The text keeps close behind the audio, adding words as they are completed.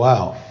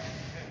Wow,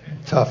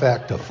 tough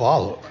act to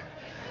follow.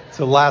 It's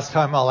the last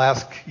time I'll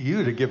ask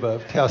you to give a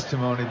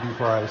testimony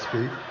before I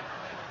speak.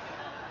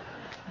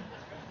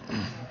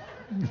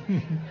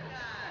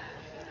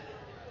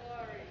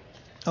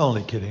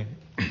 Only kidding.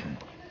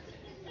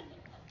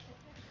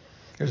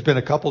 There's been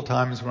a couple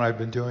times when I've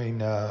been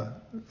doing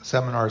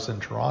seminars in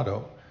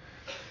Toronto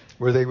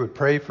where they would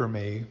pray for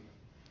me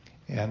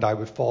and I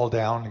would fall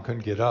down and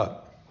couldn't get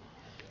up.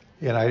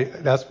 And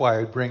that's why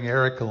I'd bring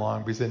Eric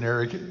along, because then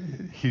Eric,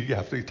 he'd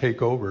have to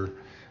take over.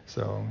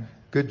 So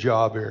good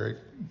job, Eric.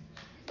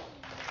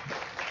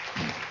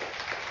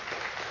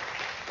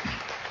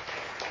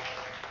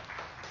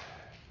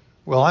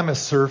 Well, I'm a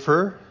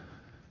surfer.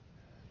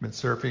 I've been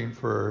surfing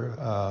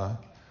for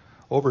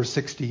over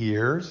 60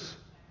 years.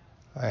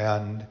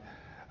 And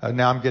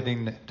now I'm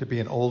getting to be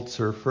an old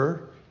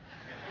surfer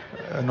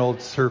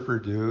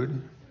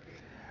dude.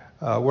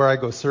 Where I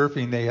go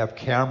surfing, they have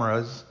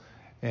cameras.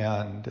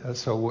 And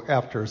so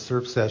after a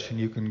surf session,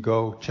 you can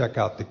go check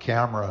out the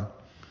camera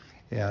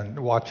and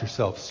watch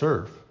yourself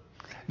surf.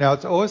 Now,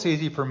 it's always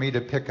easy for me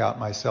to pick out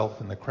myself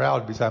in the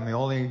crowd because I'm the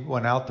only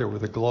one out there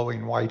with a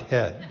glowing white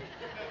head.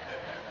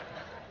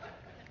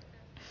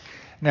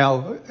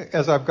 Now,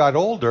 as I've got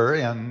older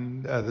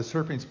and the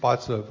surfing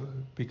spots have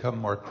become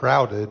more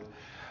crowded,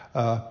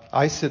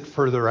 I sit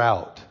further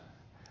out,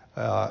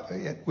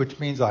 which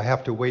means I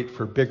have to wait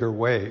for bigger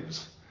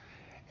waves.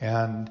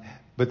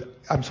 But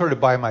I'm sort of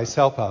by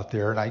myself out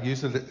there, and I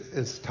use it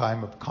as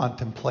time of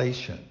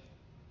contemplation.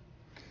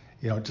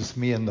 Just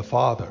me and the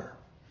Father.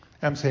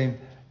 And I'm saying,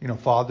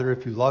 Father,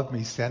 if you love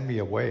me, send me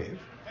a wave.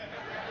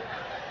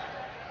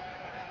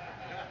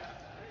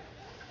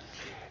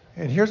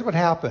 And here's what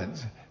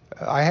happens.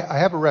 I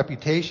have a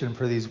reputation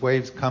for these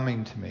waves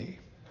coming to me.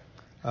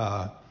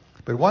 But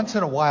once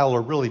in a while,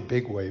 a really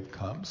big wave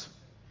comes.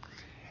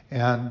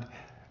 And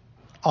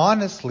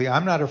honestly,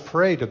 I'm not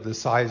afraid of the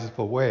size of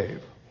a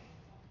wave.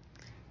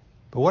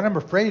 But what I'm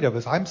afraid of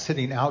is I'm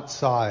sitting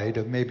outside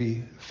of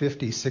maybe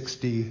 50,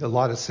 60, a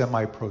lot of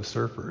semi-pro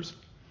surfers.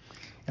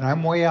 And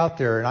I'm way out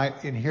there,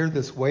 and here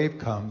this wave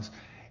comes,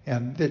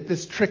 and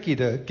it's tricky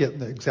to get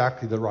in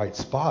exactly the right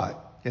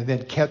spot and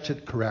then catch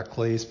it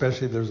correctly,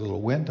 especially if there's a little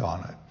wind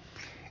on it.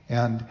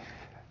 And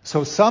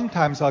so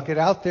sometimes I'll get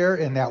out there,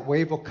 and that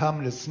wave will come,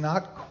 and it's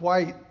not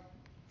quite,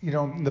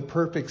 in the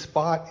perfect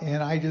spot,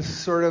 and I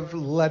just sort of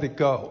let it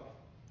go.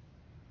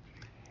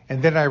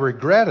 And then I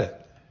regret it.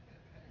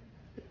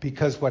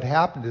 Because what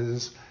happened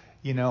is,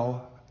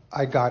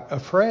 I got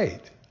afraid.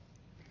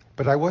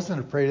 But I wasn't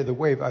afraid of the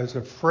wave. I was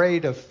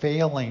afraid of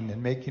failing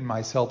and making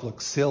myself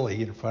look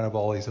silly in front of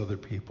all these other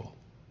people.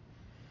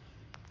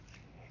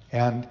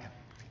 And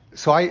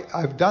so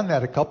I've done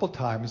that a couple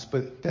times,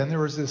 but then there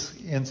was this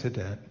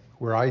incident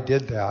where I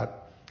did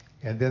that,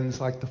 and then it's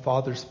like the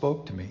Father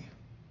spoke to me.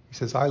 He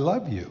says, I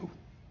love you.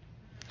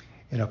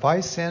 And if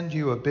I send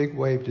you a big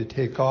wave to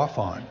take off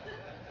on,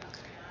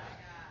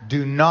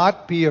 do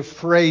not be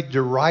afraid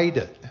to ride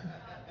it.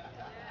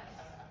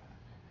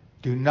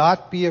 Do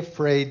not be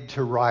afraid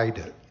to ride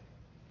it.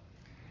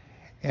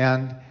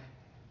 And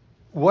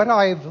what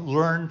I've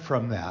learned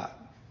from that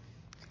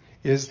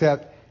is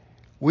that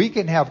we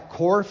can have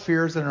core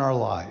fears in our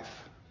life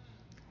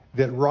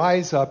that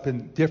rise up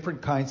in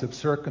different kinds of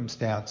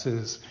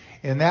circumstances.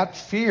 And that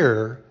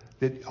fear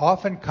that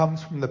often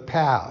comes from the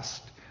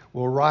past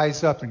will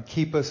rise up and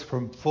keep us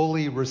from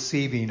fully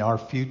receiving our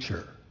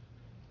future.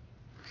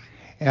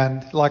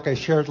 And like I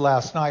shared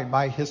last night,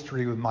 my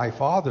history with my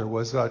father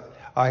was that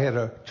I had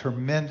a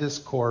tremendous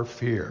core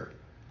fear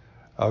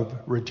of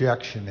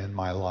rejection in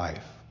my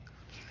life.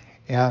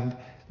 And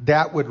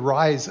that would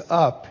rise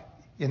up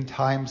in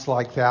times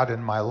like that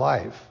in my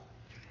life.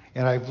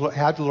 And I've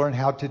had to learn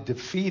how to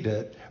defeat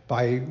it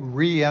by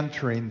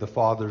re-entering the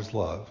Father's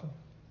love.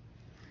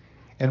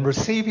 And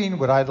receiving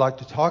what I'd like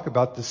to talk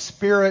about, the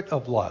spirit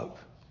of love.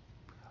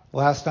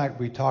 Last night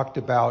we talked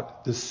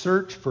about the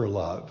search for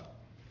love.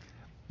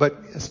 But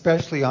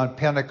especially on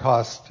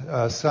Pentecost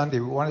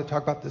Sunday, we want to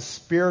talk about the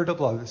Spirit of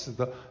love. This is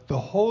the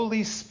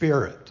Holy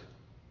Spirit.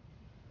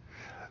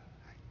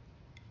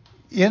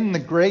 In the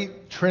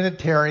great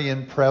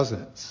Trinitarian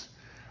presence,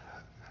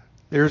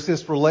 there's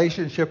this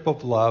relationship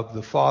of love.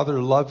 The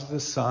Father loves the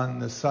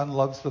Son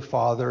loves the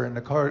Father, and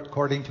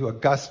according to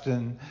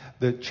Augustine,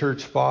 the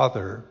Church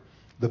Father,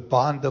 the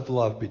bond of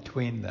love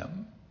between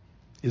them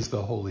is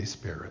the Holy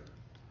Spirit.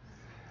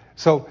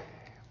 So,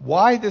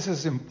 why this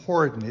is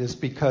important is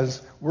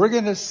because we're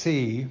going to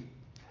see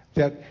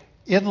that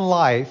in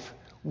life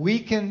we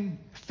can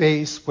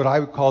face what I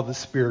would call the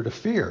spirit of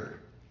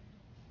fear,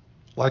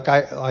 like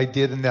I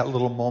did in that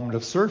little moment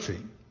of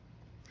surfing.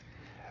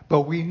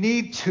 But we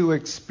need to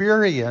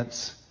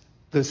experience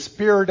the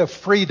spirit of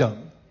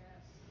freedom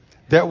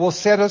that will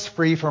set us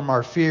free from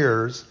our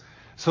fears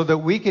so that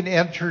we can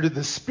enter to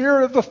the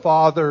Spirit of the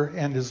Father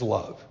and His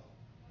love.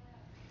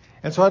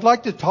 And so I'd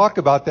like to talk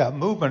about that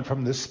movement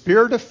from the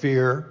spirit of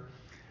fear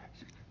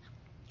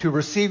to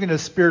receiving a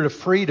spirit of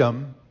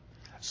freedom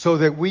so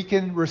that we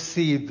can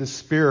receive the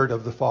spirit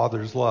of the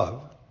Father's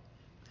love.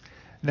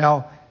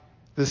 Now,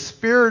 The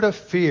spirit of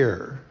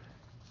fear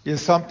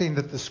is something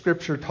that the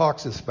Scripture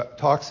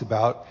talks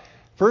about,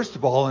 first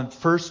of all, in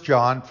 1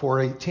 John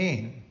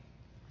 4:18.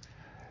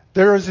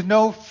 There is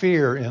no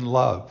fear in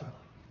love,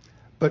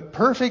 but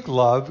perfect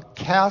love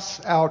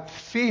casts out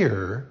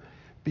fear,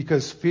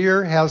 because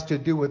fear has to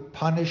do with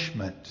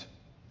punishment.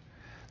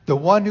 The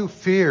one who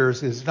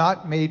fears is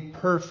not made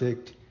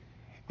perfect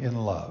in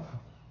love.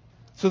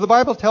 So the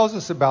Bible tells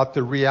us about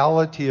the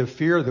reality of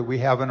fear that we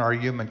have in our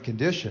human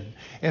condition.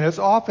 And it's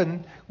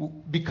often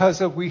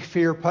because we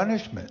fear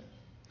punishment.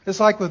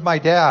 It's like with my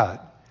dad.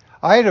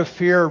 I had a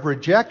fear of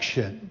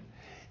rejection.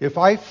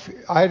 I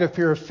had a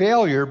fear of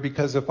failure,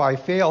 because if I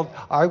failed,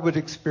 I would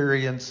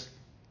experience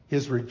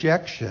his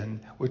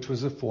rejection, which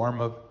was a form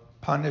of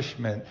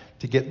punishment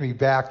to get me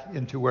back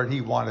into where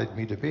he wanted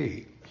me to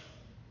be.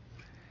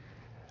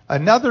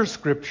 Another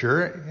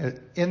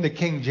scripture in the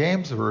King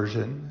James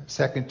Version,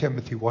 2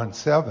 Timothy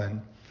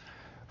 1:7,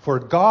 for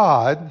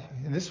God,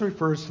 and this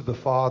refers to the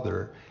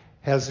Father,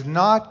 has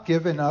not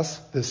given us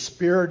the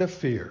spirit of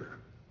fear,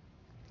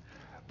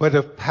 but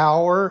of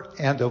power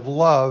and of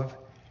love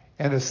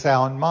and a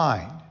sound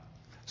mind.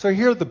 So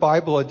here the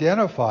Bible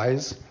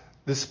identifies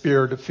the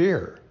spirit of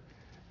fear.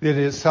 It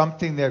is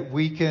something that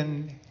we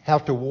can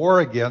have to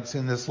war against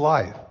in this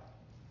life.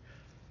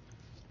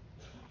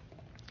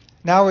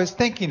 Now, I was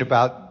thinking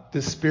about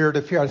the spirit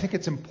of fear. I think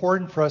it's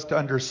important for us to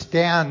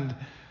understand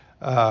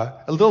a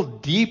little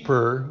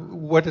deeper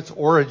what its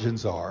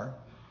origins are.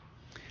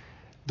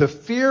 The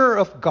fear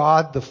of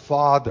God the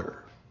Father,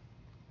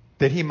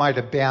 that he might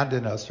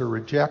abandon us or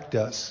reject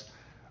us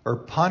or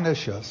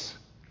punish us,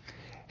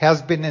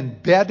 has been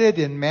embedded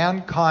in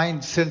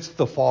mankind since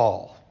the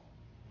fall.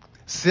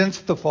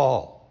 Since the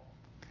fall.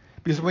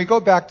 Because when we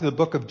go back to the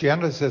book of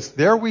Genesis,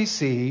 there we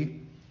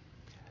see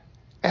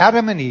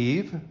Adam and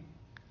Eve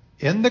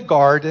in the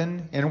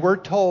garden, and we're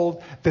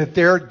told that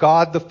their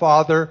God the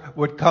Father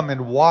would come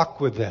and walk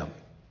with them.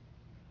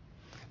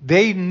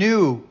 They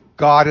knew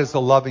God as a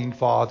loving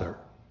Father,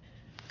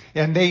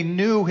 and they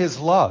knew his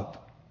love.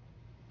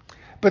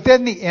 But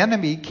then the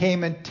enemy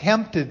came and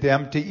tempted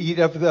them to eat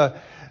of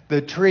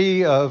the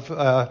tree of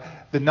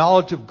the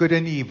knowledge of good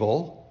and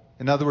evil.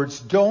 In other words,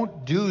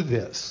 don't do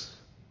this.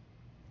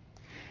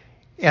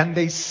 And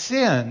they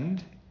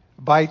sinned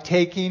by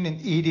taking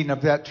and eating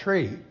of that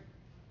tree.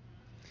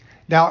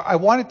 Now, I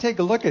want to take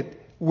a look at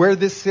where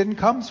this sin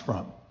comes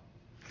from.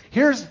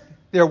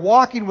 They're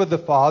walking with the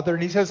Father,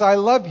 and he says, I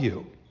love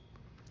you.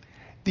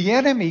 The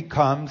enemy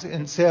comes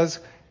and says,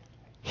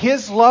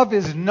 his love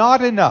is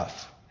not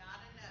enough. Not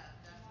enough,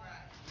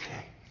 that's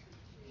right.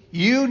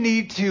 You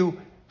need to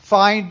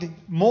find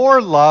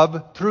more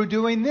love through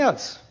doing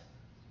this.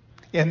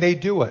 And they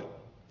do it.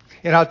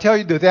 And I'll tell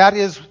you that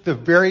is the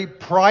very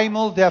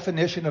primal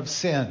definition of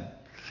sin.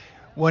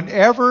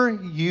 Whenever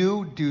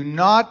you do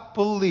not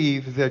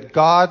believe that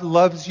God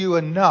loves you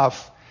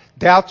enough,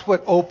 that's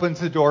what opens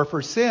the door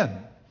for sin.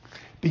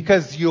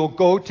 Because you'll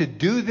go to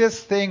do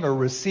this thing or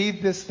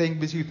receive this thing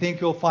because you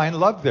think you'll find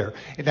love there.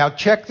 And now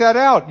check that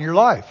out in your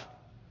life.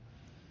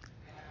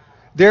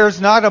 There's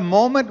not a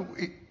moment,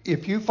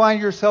 if you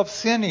find yourself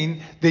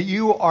sinning, that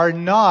you are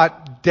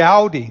not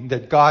doubting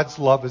that God's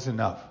love is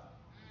enough.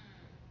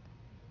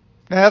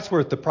 Now that's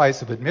worth the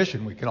price of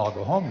admission. We can all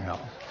go home now.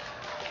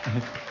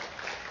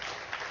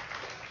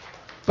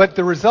 But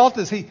the result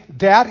is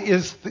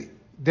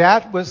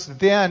that was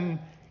then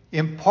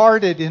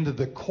imparted into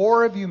the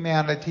core of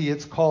humanity.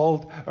 It's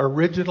called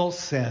original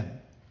sin.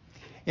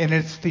 And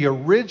it's the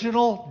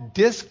original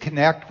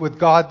disconnect with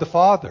God the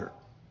Father.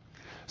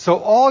 So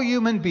all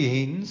human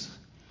beings,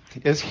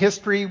 as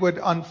history would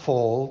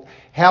unfold,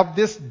 have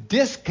this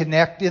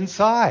disconnect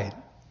inside.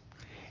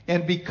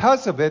 And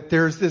because of it,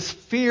 there's this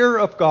fear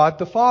of God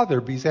the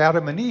Father. Because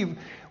Adam and Eve,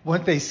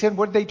 when they sinned,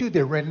 what did they do?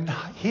 They ran and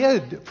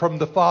hid from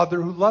the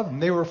Father who loved them.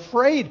 They were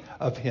afraid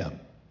of him.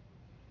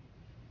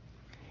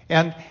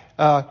 And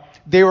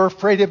they were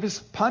afraid of his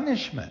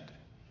punishment.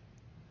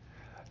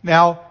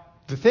 Now,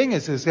 the thing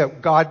is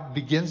that God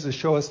begins to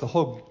show us the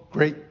whole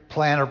great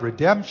plan of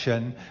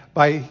redemption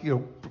by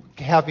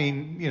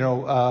having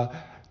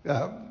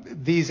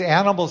these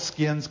animal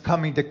skins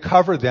coming to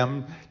cover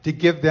them, to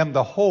give them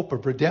the hope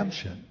of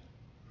redemption.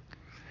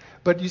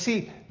 But you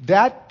see,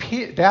 that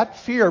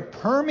fear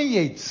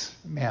permeates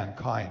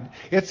mankind.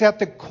 It's at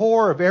the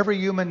core of every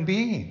human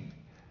being.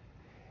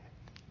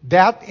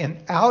 And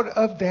out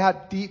of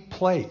that deep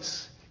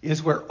place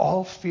is where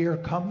all fear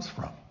comes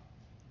from.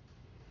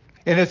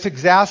 And it's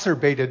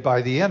exacerbated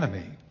by the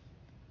enemy.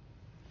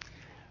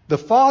 The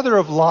father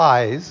of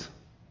lies,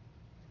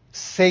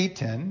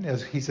 Satan,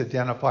 as he's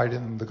identified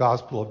in the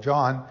Gospel of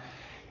John,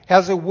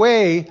 has a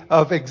way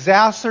of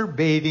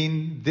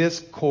exacerbating this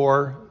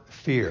core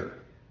fear.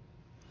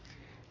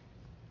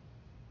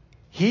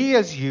 He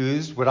has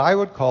used what I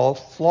would call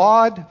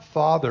flawed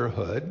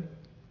fatherhood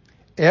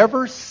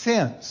ever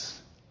since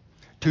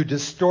to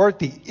distort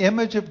the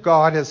image of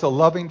God as a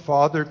loving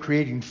father,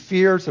 creating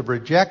fears of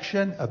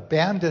rejection,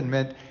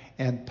 abandonment,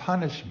 and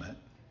punishment.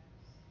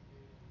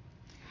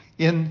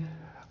 In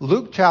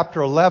Luke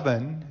chapter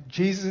 11,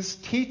 Jesus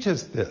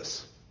teaches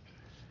this.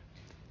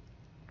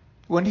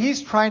 when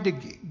he's trying to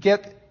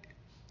get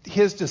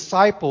his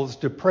disciples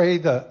to pray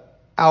the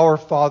Our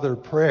Father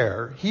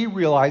prayer, he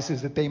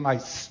realizes that they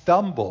might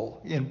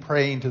stumble in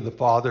praying to the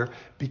Father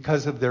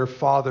because of their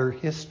father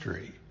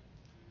history.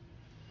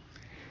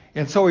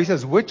 And so he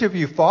says, which of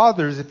you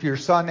fathers, if your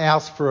son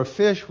asks for a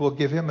fish, will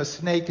give him a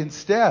snake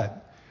instead?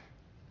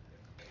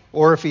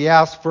 Or if he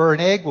asks for an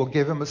egg, will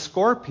give him a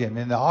scorpion?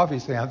 And the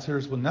obvious answer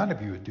is, well, none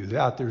of you would do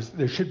that.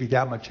 There should be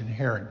that much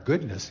inherent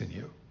goodness in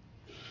you.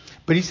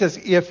 But he says,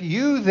 if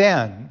you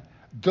then,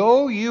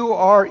 though you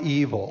are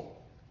evil,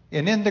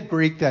 and in the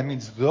Greek that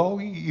means though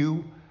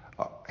you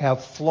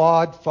have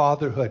flawed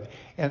fatherhood,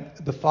 and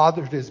the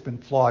fatherhood has been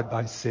flawed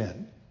by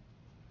sin.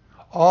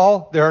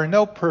 There are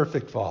no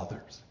perfect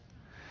fathers.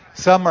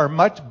 Some are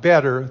much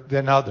better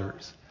than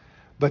others.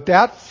 But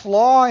that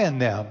flaw in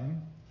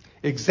them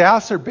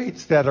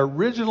exacerbates that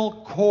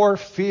original core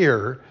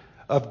fear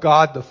of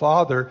God the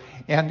Father,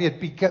 and it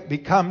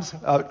becomes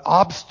an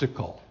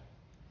obstacle.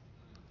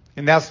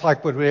 And that's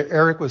like what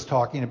Eric was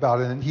talking about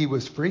and he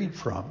was freed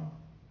from.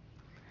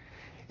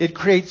 It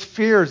creates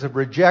fears of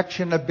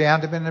rejection,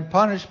 abandonment, and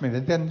punishment.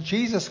 And then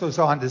Jesus goes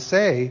on to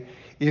say,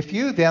 if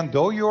you then,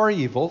 though you are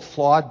evil,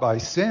 flawed by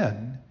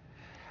sin,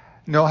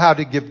 know how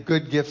to give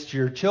good gifts to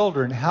your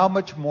children, how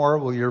much more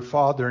will your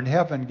Father in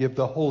heaven give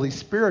the Holy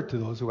Spirit to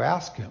those who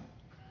ask him?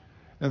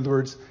 In other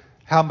words,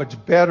 how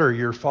much better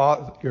your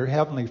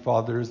heavenly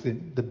Father is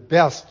than the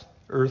best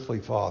earthly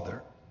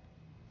father.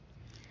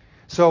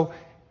 So,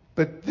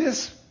 but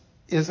this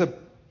is a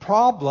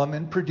problem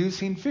in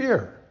producing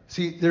fear.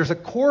 See, there's a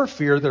core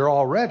fear there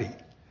already.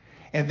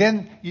 And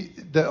then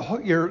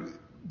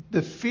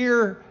the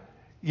fear,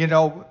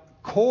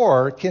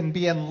 core can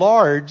be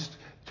enlarged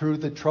through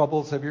the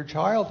troubles of your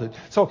childhood.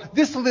 So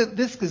this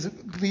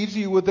leaves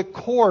you with the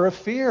core of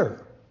fear.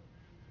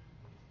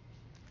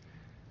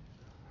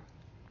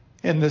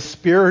 And the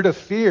spirit of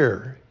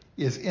fear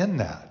is in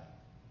that.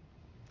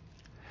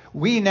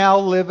 We now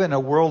live in a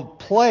world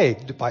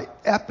plagued by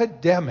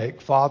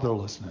epidemic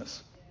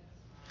fatherlessness,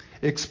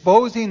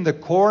 exposing the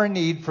core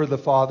need for the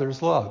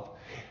Father's love.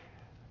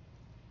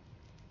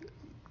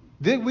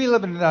 We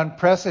live in an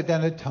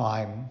unprecedented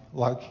time,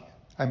 like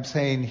I'm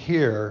saying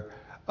here,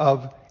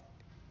 of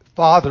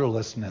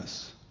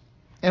fatherlessness.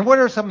 And what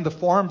are some of the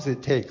forms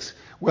it takes?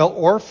 Well,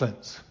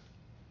 orphans.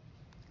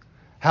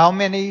 How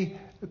many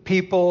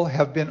people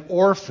have been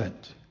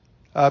orphaned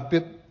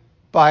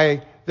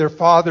by their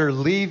father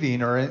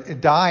leaving or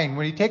dying?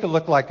 When you take a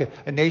look like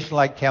a nation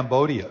like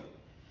Cambodia,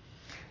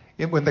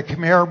 when the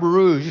Khmer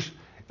Rouge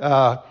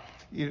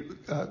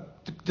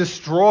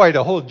destroyed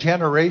a whole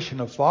generation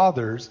of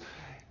fathers,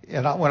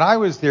 and when I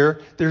was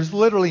there, there's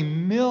literally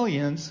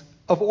millions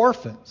of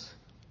orphans.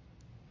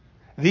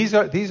 These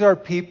are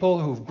people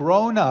who've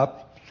grown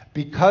up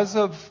because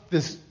of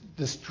this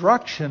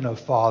destruction of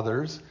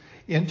fathers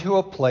into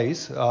a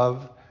place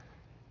of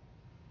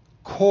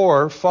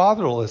core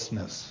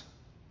fatherlessness.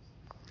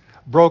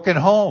 Broken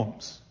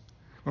homes.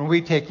 When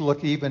we take a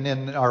look even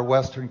in our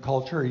Western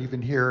culture,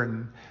 even here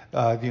in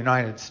the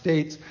United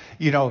States,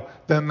 the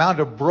amount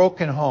of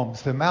broken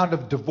homes, the amount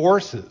of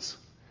divorces.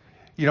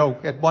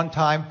 At one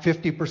time,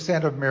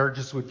 50% of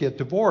marriages would get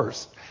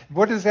divorced.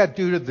 What does that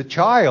do to the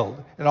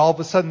child? And all of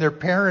a sudden their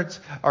parents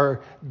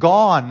are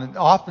gone and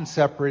often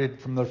separated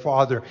from their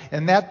father.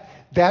 And that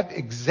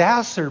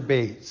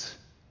exacerbates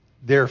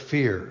their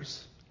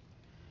fears.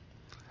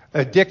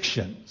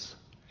 Addictions.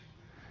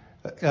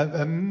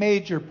 A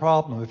major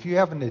problem. If you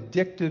have an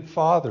addicted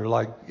father,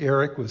 like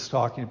Eric was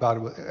talking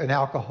about, an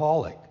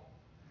alcoholic,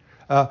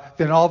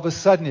 then all of a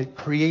sudden it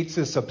creates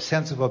this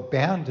sense of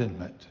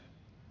abandonment.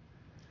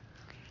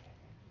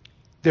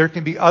 There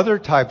can be other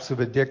types of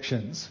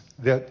addictions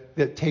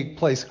that take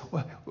place.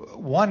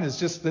 One is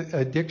just the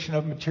addiction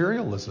of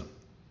materialism.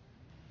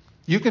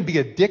 You can be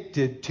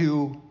addicted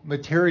to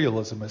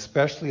materialism,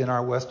 especially in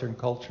our Western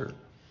culture,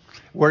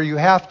 where you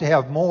have to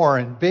have more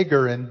and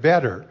bigger and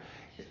better,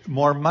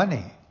 more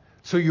money.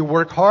 So you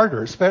work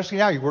harder, especially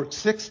now. You work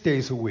 6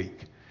 days a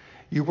week.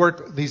 You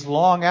work these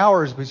long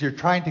hours because you're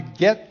trying to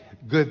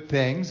get good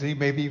things, and you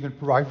maybe even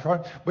provide for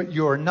it, but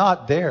you're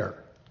not there.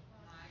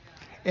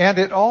 And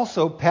it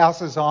also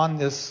passes on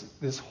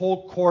this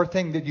whole core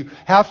thing that you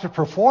have to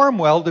perform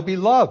well to be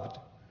loved.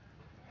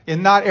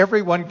 And not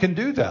everyone can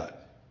do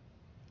that.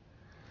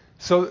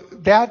 So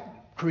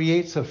that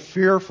creates a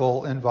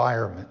fearful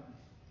environment.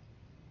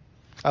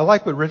 I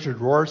like what Richard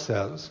Rohr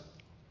says.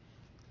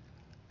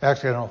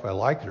 Actually, I don't know if I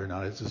like it or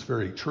not. It's just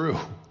very true.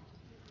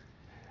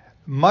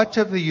 Much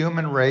of the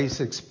human race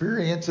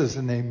experiences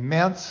an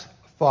immense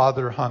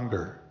father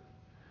hunger.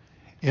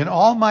 In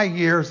all my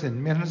years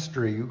in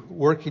ministry,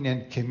 working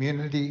in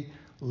community,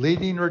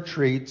 leading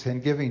retreats,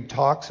 and giving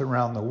talks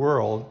around the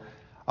world,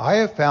 I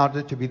have found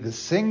it to be the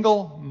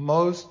single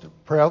most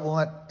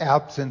prevalent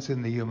absence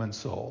in the human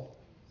soul.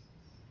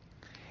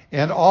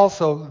 And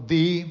also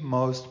the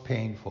most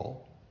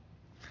painful.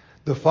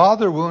 The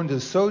father wound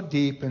is so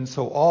deep and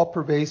so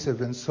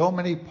all-pervasive in so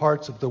many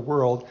parts of the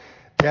world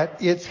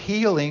that its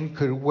healing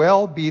could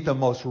well be the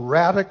most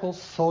radical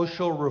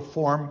social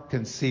reform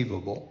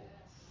conceivable.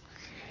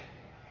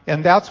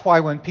 And that's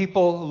why when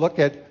people look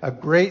at a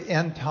great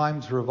end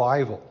times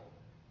revival,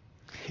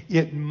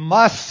 it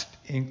must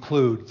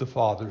include the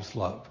Father's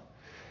love.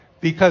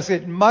 Because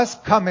it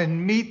must come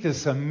and meet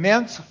this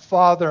immense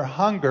Father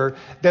hunger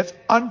that's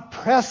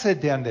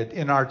unprecedented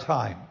in our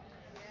time.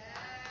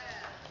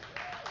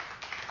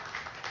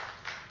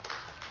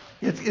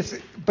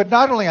 But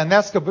not only on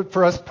that scale, but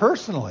for us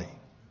personally.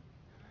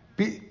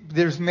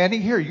 There's many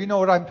here, you know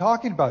what I'm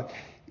talking about,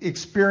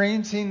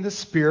 experiencing the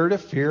spirit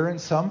of fear in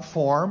some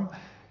form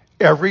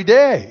every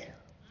day.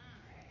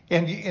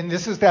 And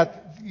this is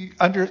that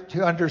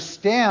to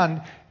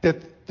understand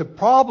that the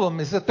problem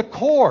is at the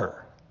core.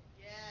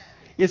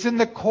 It's in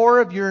the core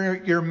of your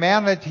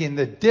humanity and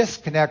the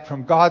disconnect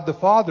from God the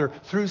Father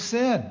through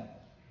sin.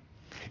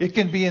 It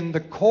can be in the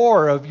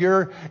core of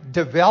your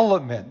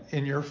development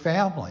in your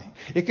family.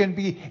 It can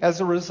be as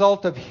a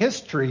result of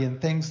history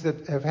and things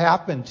that have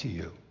happened to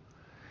you.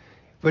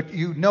 But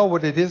you know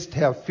what it is to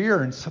have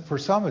fear, and for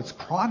some it's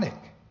chronic.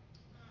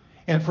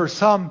 And for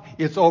some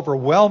it's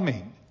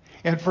overwhelming.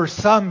 And for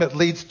some it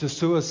leads to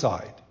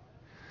suicide.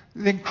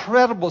 The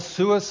incredible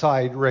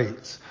suicide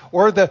rates.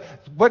 Or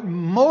what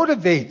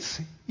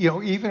motivates,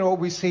 even what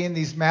we see in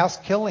these mass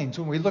killings,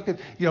 when we look at,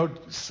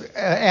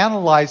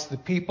 analyze the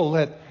people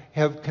that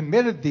have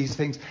committed these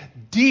things,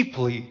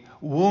 deeply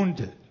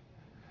wounded.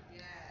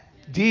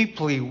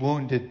 Deeply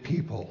wounded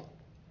people.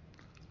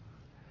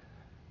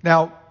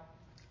 Now,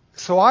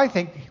 so I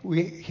think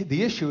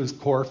the issue is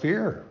core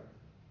fear.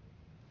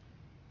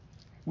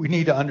 We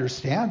need to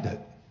understand it.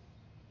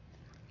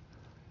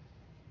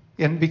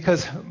 And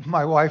because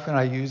my wife and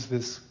I use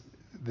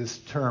this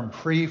term,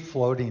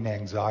 free-floating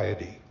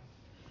anxiety.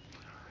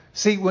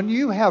 See, when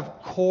you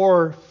have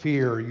core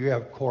fear, you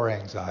have core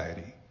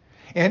anxiety.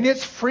 And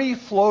it's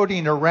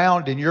free-floating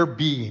around in your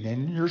being,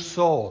 in your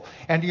soul.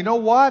 And you know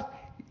what?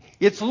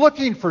 It's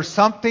looking for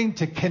something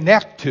to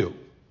connect to.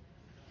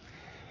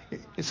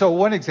 So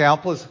one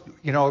example is,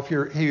 if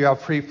you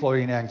have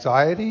free-floating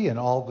anxiety, and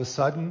all of a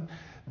sudden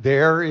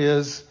there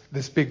is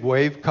this big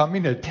wave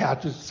coming, it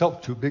attaches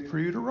itself too big for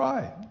you to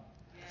ride.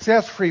 See,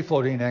 that's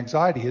free-floating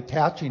anxiety,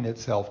 attaching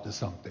itself to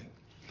something.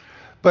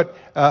 But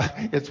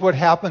it's what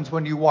happens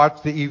when you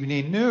watch the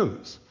evening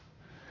news.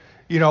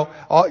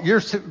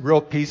 You're real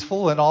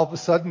peaceful, and all of a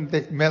sudden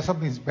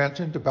something's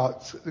mentioned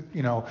about,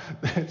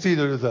 it's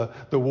either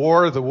the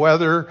war, the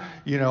weather,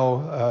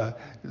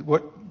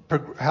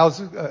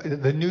 how's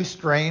the new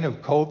strain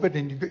of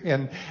COVID.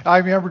 And I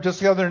remember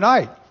just the other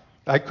night,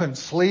 I couldn't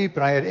sleep,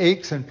 and I had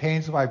aches and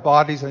pains in my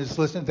body, so I just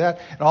listened to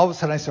that, and all of a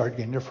sudden I started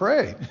getting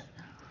afraid.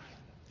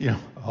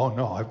 Oh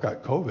no, I've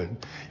got COVID.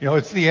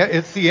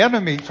 It's the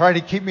enemy trying to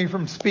keep me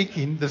from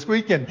speaking this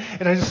weekend.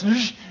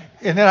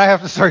 And then I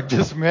have to start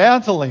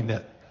dismantling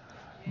it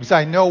because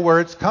I know where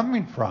it's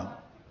coming from.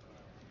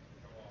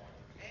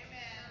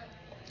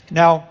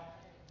 Now,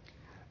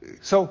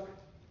 so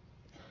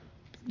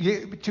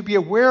to be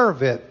aware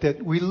of it,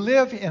 that we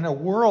live in a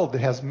world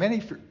that has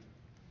many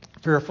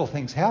fearful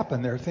things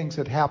happen. There are things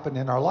that happen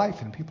in our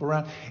life and people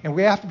around. And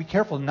we have to be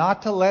careful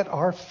not to let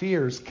our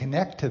fears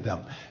connect to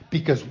them.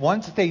 Because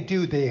once they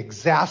do, they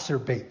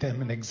exacerbate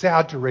them and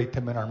exaggerate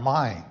them in our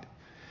mind.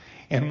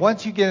 And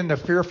once you get in a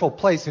fearful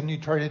place and you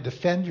try to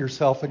defend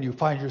yourself and you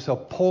find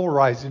yourself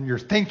polarized in your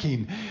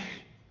thinking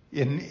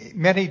in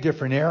many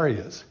different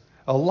areas.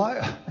 A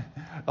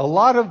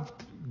lot of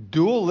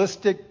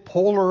dualistic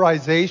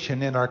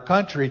polarization in our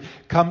country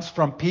comes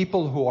from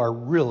people who are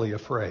really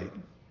afraid.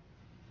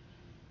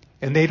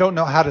 And they don't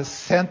know how to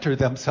center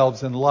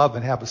themselves in love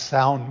and have a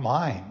sound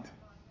mind.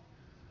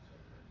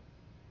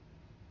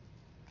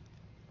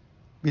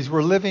 Because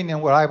we're living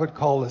in what I would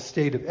call a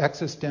state of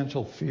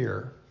existential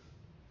fear.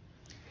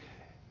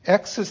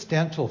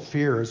 Existential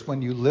fear is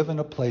when you live in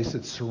a place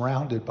that's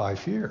surrounded by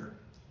fear.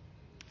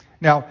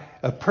 Now,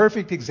 a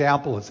perfect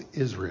example is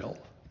Israel.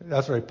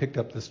 That's where I picked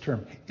up this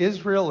term.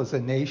 Israel is a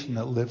nation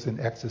that lives in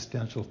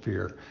existential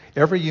fear.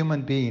 Every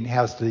human being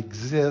has to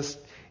exist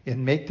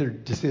and make their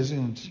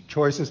decisions,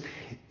 choices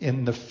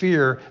in the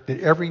fear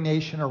that every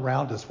nation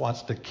around us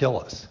wants to kill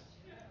us.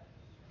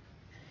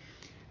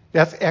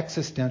 That's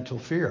existential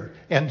fear.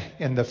 And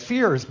the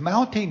fear is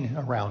mounting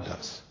around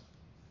us.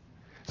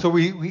 So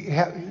we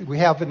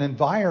have an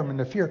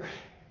environment of fear.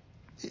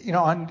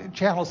 On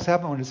Channel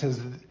 7 when it says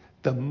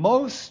the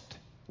most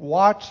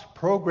watched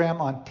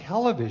program on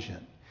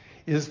television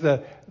is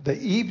the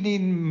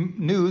evening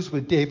news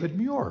with David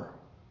Muir.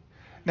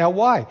 Now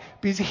why?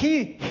 Because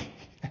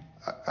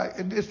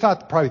it's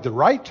not probably the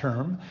right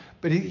term,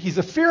 but he's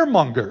a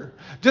fearmonger.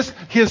 Just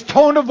his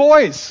tone of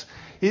voice.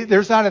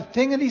 There's not a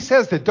thing that he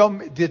says that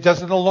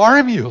doesn't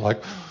alarm you.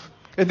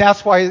 And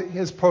that's why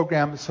his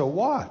program is so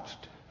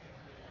watched.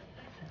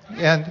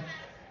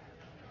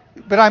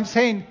 But I'm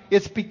saying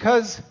it's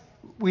because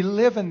we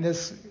live in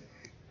this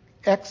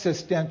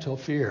existential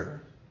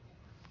fear.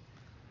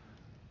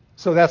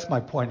 So that's my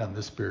point on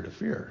the spirit of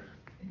fear.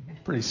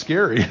 Pretty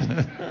scary.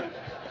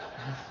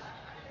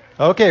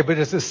 Okay, but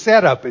it's a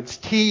setup. It's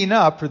teeing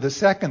up for the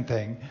second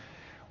thing.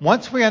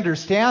 Once we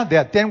understand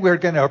that, then we're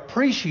going to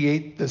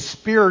appreciate the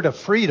spirit of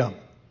freedom.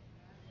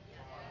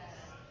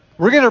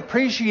 We're going to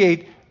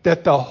appreciate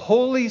that the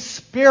Holy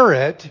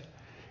Spirit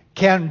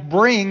can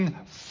bring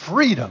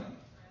freedom.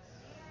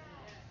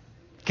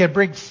 Can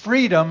bring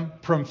freedom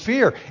from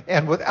fear.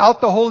 And without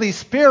the Holy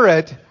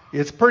Spirit,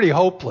 it's pretty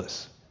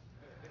hopeless.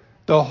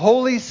 The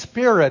Holy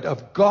Spirit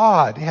of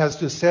God has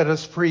to set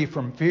us free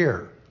from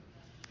fear.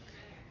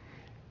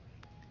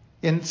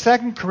 In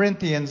 2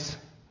 Corinthians,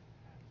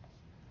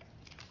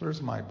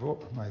 where's my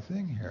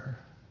thing here?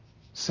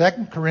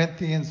 2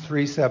 Corinthians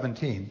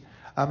 3:17.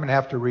 I'm going to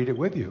have to read it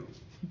with you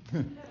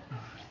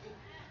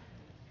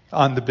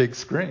on the big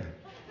screen.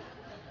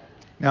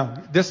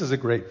 Now, this is a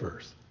great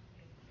verse.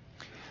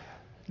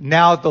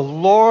 Now the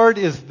Lord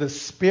is the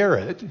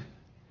Spirit,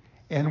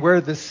 and where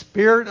the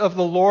Spirit of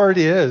the Lord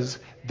is,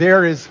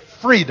 there is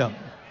freedom.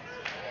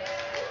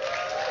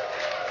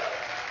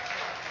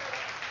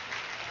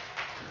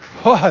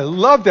 Oh, I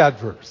love that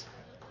verse.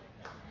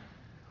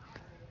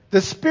 The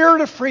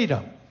Spirit of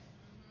freedom.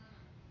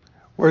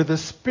 Where the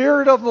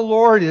Spirit of the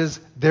Lord is,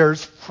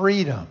 there's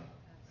freedom.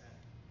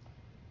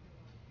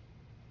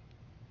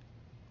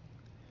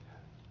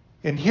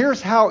 And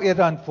here's how it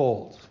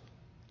unfolds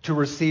to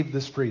receive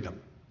this freedom.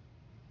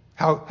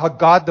 How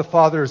God the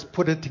Father has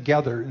put it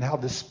together and how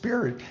the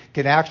Spirit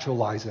can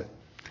actualize it.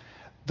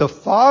 The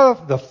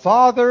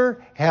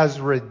Father has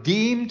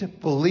redeemed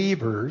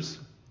believers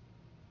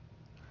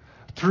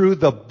through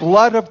the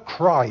blood of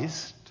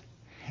Christ,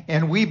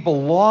 and we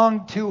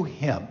belong to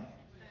Him.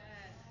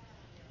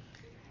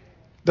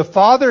 The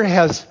Father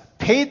has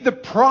paid the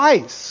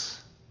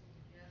price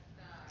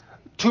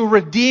to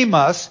redeem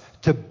us,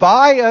 to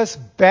buy us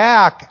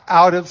back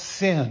out of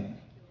sin,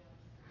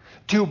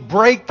 to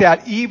break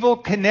that evil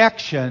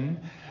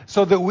connection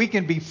so that we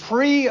can be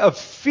free of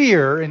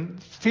fear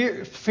and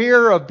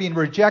fear of being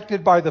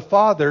rejected by the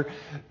Father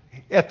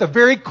at the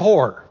very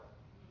core.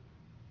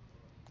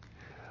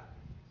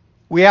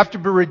 We have to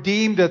be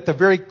redeemed at the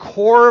very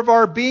core of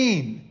our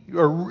being,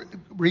 or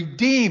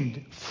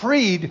redeemed,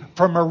 freed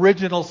from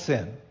original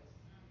sin.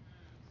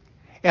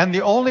 And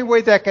the only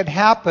way that can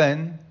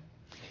happen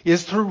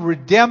is through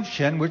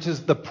redemption, which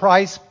is the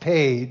price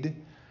paid,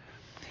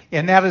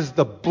 and that is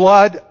the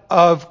blood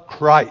of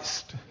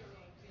Christ.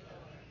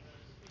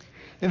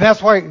 And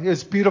that's why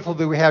it's beautiful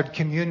that we have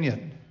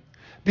communion.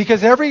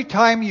 Because every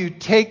time you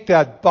take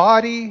that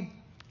body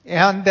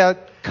and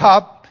that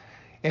cup,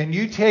 and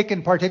you take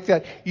and partake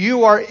that,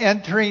 you are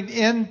entering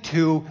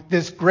into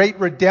this great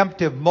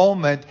redemptive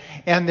moment,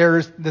 and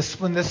there's this,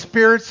 when the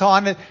Spirit's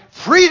on it,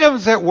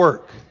 freedom's at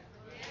work.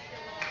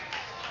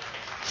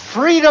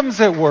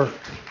 Freedom's at work.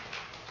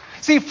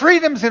 See,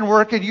 freedom's in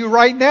work in you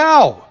right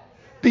now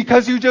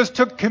because you just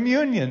took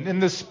communion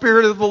and the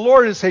Spirit of the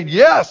Lord is saying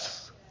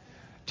yes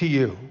to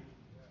you.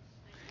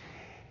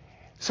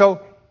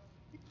 So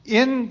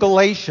in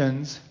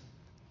Galatians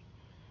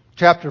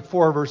chapter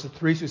 4, verses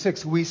 3 through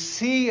 6, we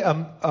see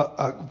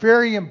a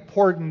very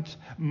important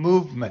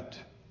movement.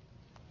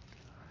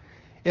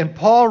 And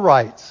Paul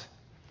writes,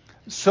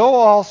 so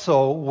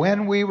also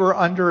when we were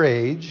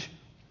underage,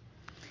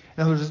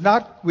 in other words,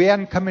 we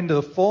hadn't come into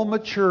the full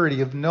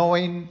maturity of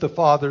knowing the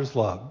Father's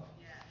love.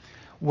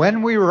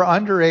 When we were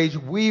underage,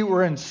 we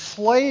were in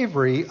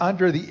slavery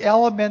under the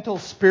elemental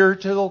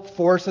spiritual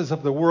forces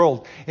of the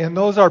world. And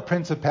those are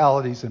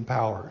principalities and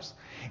powers.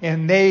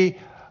 And they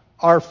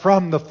are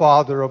from the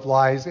father of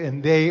lies,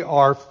 and they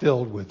are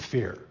filled with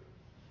fear.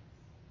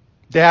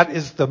 That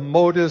is the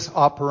modus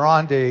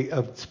operandi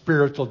of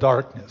spiritual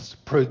darkness.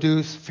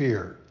 Produce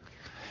fear.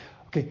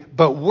 Okay,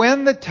 but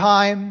when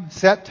the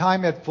set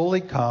time had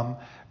fully come,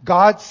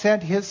 God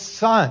sent His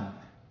Son,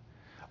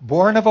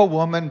 born of a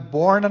woman,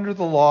 born under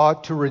the law,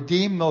 to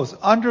redeem those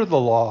under the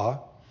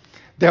law,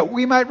 that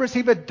we might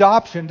receive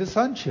adoption to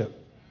sonship.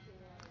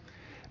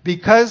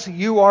 Because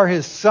you are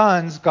His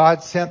sons,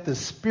 God sent the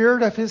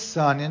Spirit of His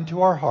Son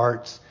into our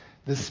hearts,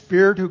 the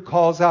Spirit who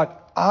calls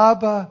out,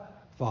 Abba,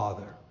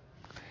 Father.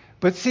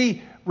 But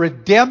see,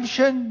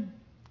 redemption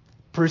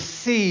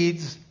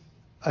precedes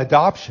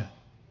adoption.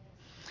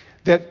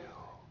 That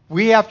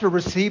we have to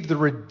receive the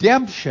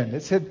redemption.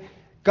 It said,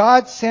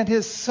 God sent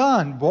His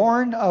Son,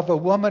 born of a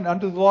woman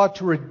under the law,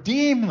 to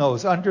redeem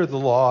those under the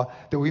law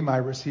that we might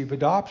receive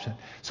adoption.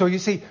 So you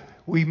see,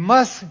 we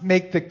must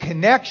make the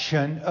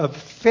connection of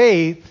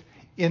faith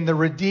in the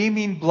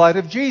redeeming blood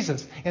of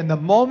Jesus. And the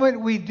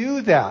moment we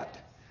do that,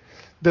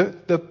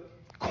 the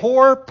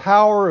core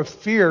power of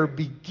fear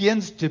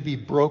begins to be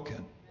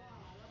broken.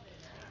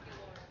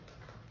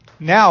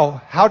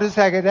 Now, how does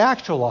that get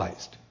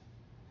actualized?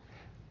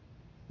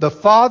 The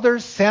Father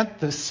sent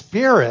the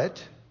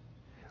Spirit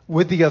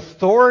with the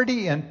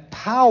authority and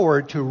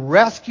power to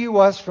rescue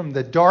us from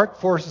the dark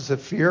forces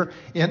of fear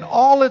in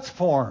all its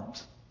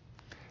forms,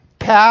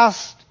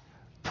 past,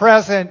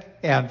 present,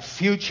 and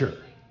future.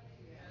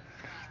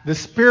 The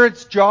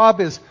Spirit's job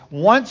is,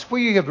 once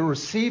we have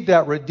received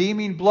that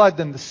redeeming blood,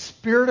 then the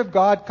Spirit of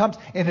God comes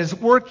and is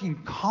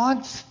working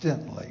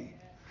constantly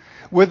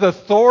with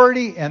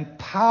authority and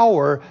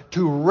power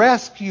to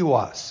rescue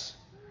us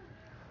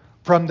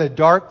from the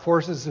dark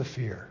forces of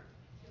fear.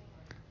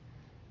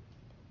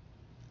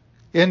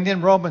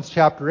 In Romans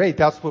chapter 8,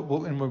 that's what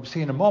we'll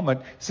see in a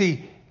moment.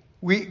 See,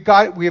 we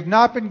have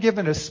not been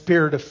given a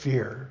spirit of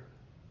fear,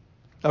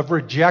 of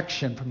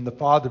rejection from the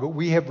Father, but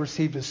we have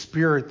received a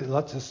spirit that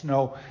lets us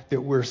know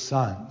that we're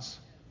sons.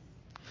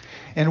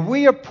 And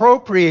we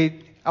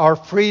appropriate our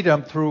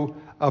freedom through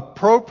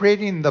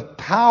appropriating the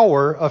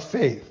power of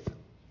faith,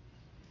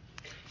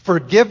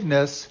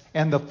 forgiveness,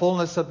 and the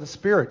fullness of the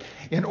Spirit.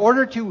 In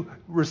order to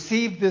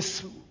receive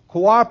this,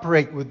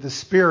 cooperate with the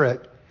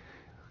Spirit,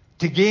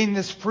 to gain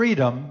this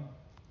freedom,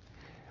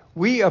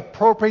 we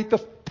appropriate the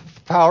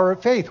power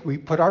of faith. We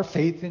put our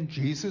faith in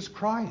Jesus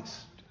Christ.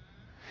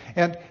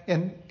 And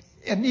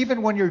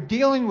even when you're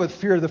dealing with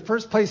fear, the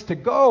first place to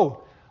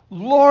go,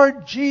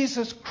 Lord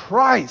Jesus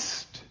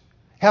Christ,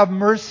 have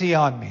mercy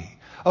on me.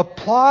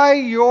 Apply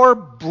your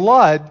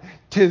blood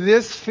to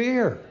this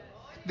fear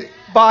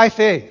by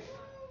faith.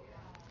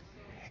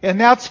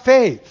 And that's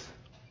faith.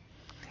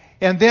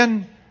 And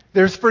then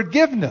there's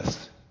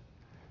forgiveness.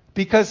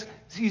 Because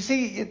you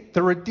see,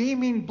 the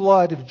redeeming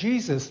blood of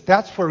Jesus,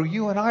 that's where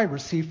you and I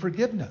receive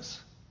forgiveness.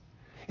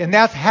 And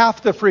that's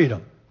half the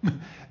freedom.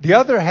 The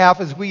other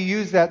half is we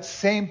use that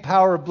same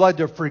power of blood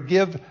to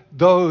forgive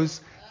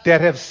those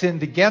that have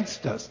sinned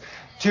against us.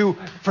 To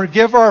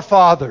forgive our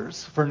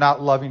fathers for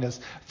not loving us.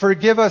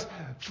 Forgive us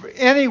for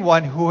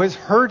anyone who has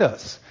hurt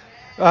us.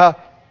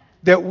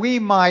 That we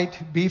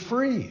might be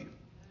free.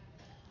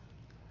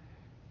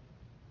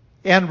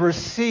 And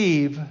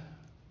receive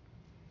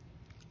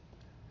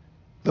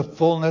the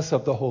fullness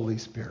of the Holy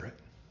Spirit.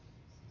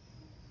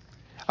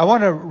 I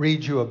want to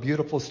read you a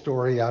beautiful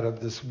story out of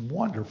this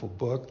wonderful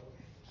book,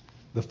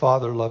 The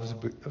Father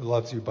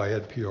Loves You by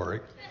Ed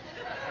Pioric,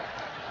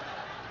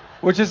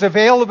 which is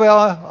available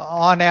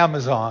on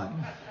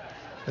Amazon.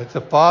 It's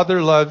The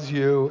Father Loves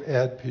You,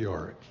 Ed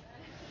Pioric.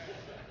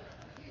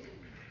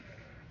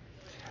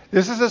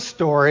 This is a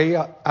story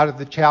out of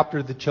the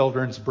chapter, The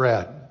Children's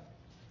Bread.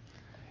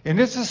 And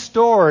it's a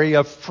story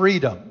of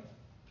freedom.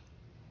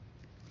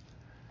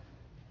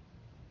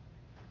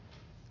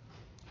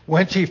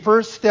 When she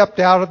first stepped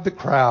out of the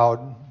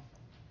crowd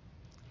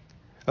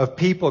of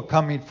people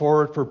coming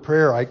forward for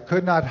prayer, I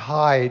could not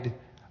hide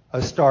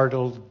a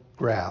startled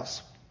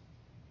gasp.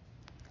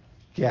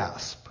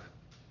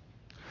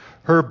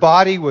 Her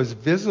body was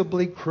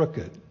visibly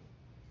crooked,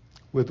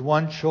 with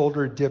one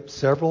shoulder dipped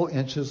several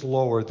inches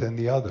lower than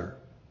the other.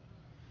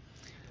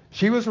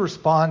 She was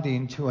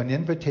responding to an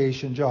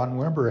invitation John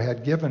Wimber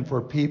had given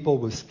for people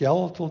with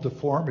skeletal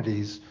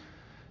deformities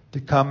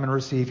to come and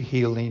receive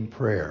healing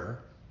prayer.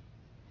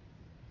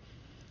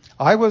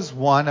 I was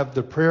one of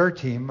the prayer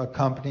team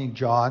accompanying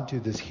John to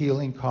this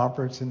healing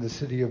conference in the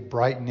city of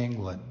Brighton,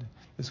 England.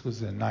 This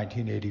was in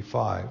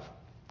 1985.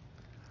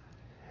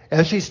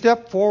 As she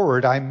stepped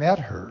forward, I met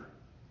her,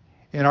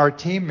 and our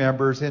team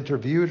members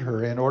interviewed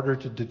her in order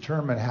to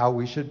determine how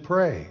we should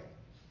pray.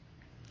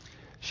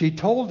 She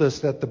told us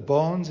that the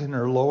bones in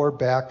her lower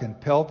back and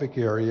pelvic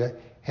area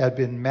had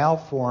been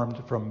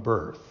malformed from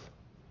birth.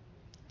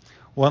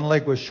 One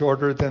leg was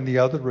shorter than the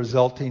other,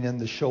 resulting in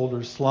the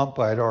shoulder slump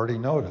I had already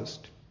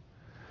noticed.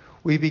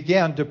 We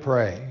began to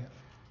pray.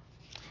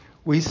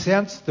 We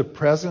sensed the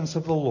presence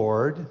of the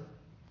Lord,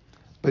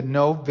 but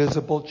no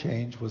visible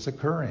change was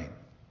occurring.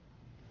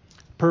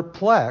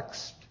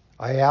 Perplexed,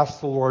 I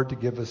asked the Lord to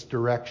give us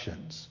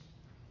directions.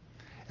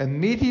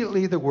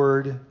 Immediately the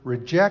word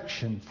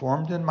rejection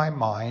formed in my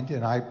mind,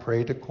 and I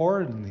prayed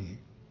accordingly.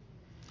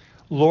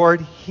 Lord,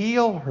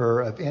 heal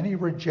her of any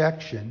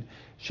rejection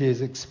she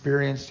has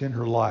experienced in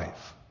her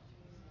life.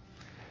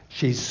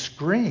 She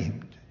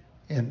screamed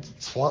and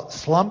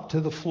slumped to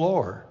the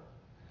floor.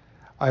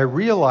 I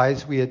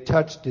realized we had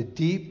touched a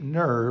deep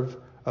nerve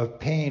of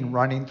pain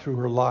running through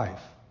her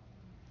life.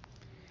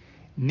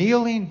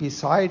 Kneeling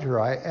beside her,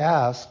 I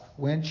asked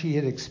when she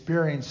had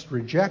experienced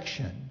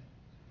rejection,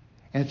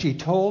 and she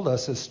told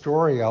us a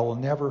story I will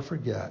never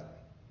forget.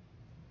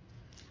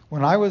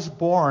 When I was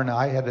born,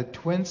 I had a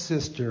twin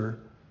sister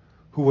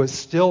who was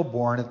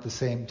stillborn at the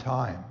same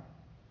time.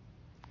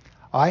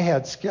 I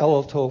had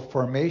skeletal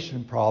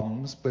formation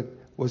problems, but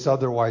was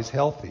otherwise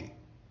healthy.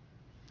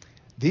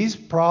 These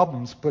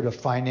problems put a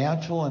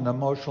financial and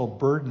emotional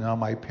burden on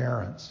my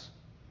parents.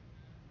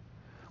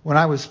 When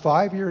I was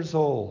 5 years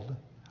old,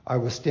 I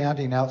was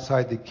standing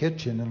outside the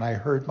kitchen and I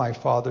heard my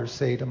father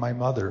say to my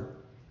mother,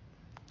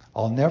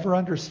 "I'll never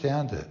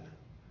understand it.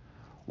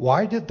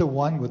 Why did the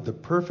one with the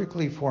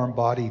perfectly formed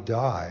body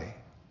die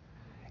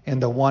and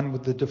the one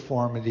with the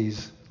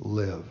deformities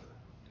live?"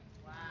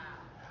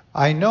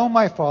 I know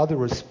my father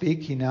was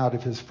speaking out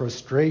of his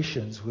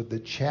frustrations with the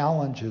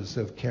challenges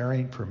of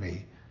caring for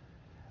me,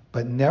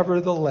 but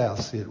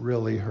nevertheless, it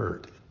really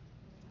hurt.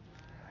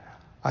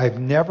 I've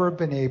never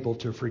been able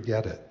to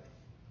forget it.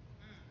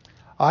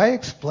 I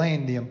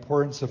explained the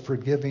importance of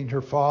forgiving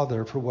her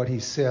father for what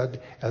he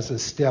said as a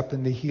step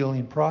in the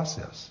healing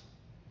process.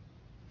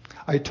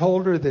 I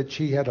told her that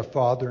she had a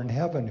Father in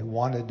heaven who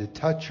wanted to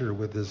touch her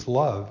with his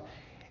love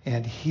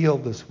and heal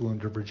this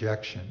wound of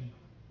rejection.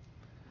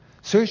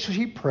 So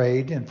she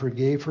prayed and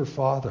forgave her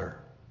father.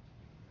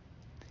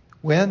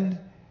 When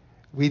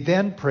We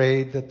then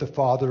prayed that the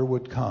Father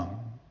would come.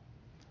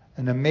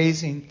 An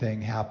amazing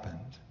thing happened.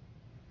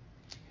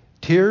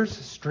 Tears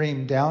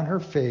streamed down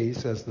her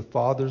face as the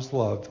Father's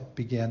love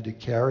began to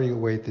carry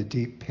away the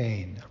deep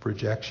pain of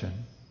rejection.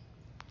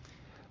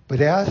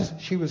 But as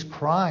she was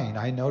crying,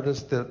 I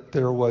noticed that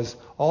there was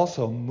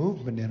also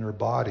movement in her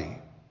body.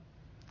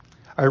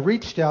 I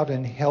reached out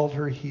and held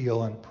her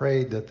heel and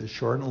prayed that the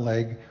shortened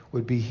leg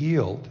would be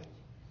healed.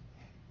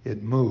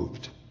 It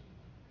moved.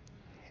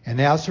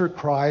 And as her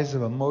cries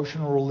of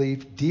emotional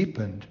relief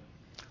deepened,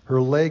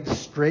 her leg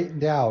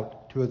straightened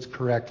out to its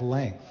correct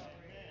length.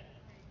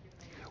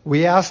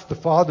 We asked the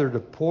Father to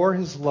pour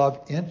his love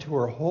into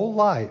her whole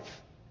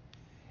life,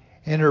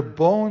 and her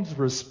bones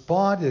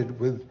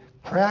responded with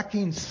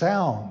cracking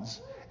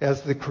sounds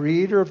as the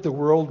Creator of the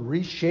world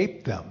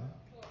reshaped them.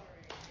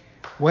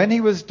 When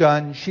he was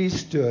done, she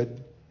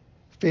stood,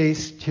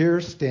 face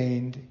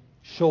tear-stained,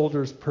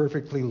 shoulders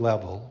perfectly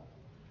level.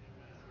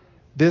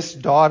 This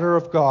daughter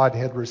of God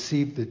had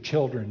received the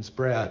children's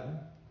bread,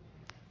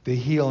 the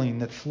healing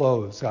that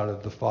flows out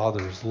of the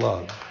Father's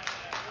love.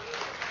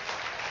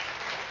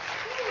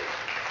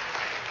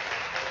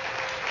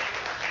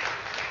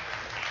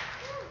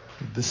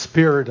 The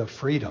spirit of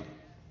freedom,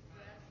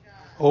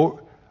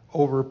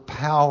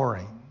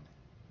 overpowering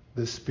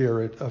the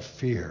spirit of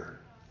fear.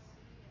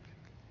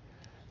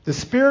 The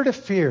spirit of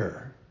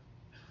fear,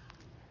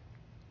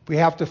 we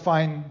have to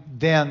find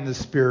then the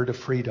spirit of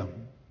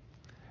freedom,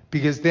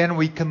 because then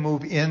we can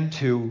move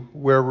into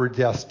where we're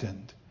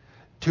destined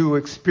to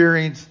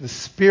experience the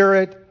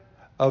spirit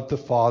of the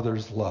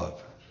Father's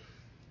love.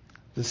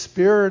 The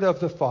spirit of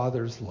the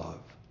Father's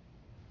love.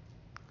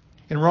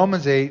 In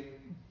Romans 8,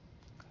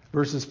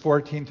 verses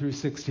 14 through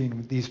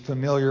 16, these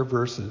familiar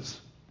verses.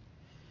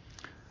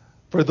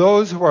 For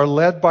those who are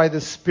led by the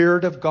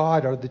Spirit of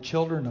God are the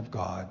children of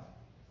God.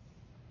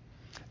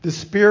 The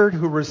Spirit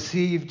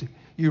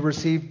you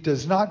received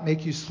does not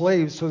make you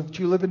slaves so that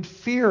you live in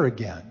fear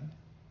again.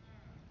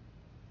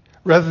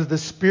 Rather, the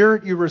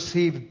Spirit you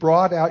received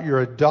brought out your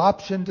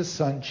adoption to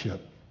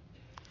sonship.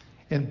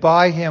 And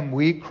by him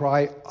we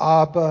cry,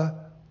 Abba,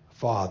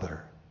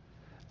 Father.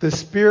 The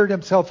Spirit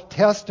himself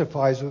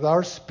testifies with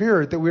our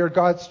spirit that we are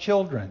God's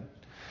children.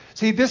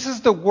 See, this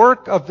is the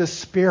work of the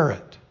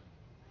Spirit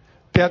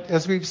that,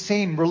 as we've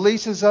seen,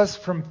 releases us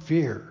from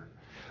fear.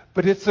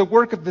 But it's the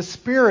work of the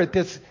Spirit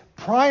that's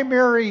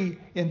primary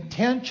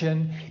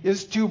intention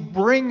is to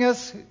bring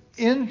us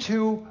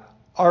into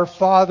our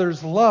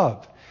Father's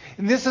love.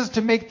 And this is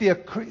to make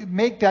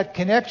that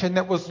connection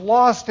that was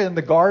lost in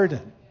the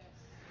garden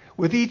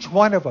with each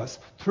one of us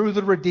through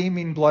the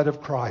redeeming blood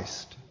of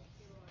Christ.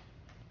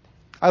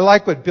 I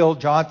like what Bill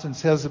Johnson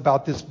says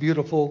about this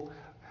beautiful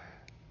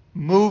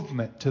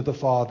movement to the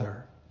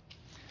Father.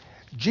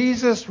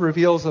 Jesus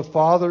reveals a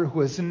Father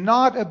who is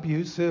not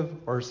abusive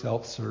or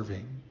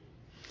self-serving.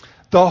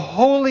 The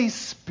Holy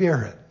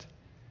Spirit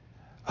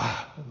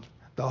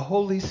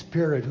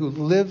who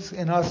lives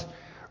in us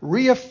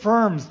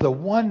reaffirms the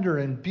wonder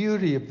and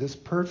beauty of this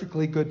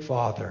perfectly good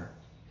Father.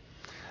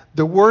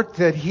 The work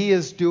that he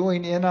is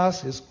doing in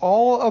us is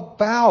all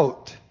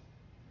about,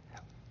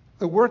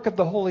 the work of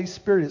the Holy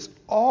Spirit is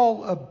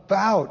all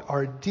about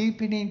our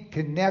deepening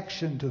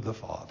connection to the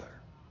Father.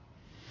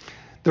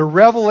 The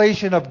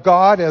revelation of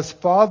God as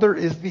Father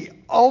is the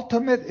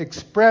ultimate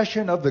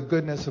expression of the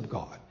goodness of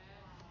God.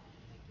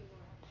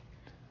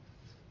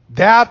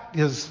 That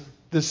is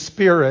the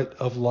spirit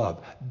of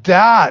love.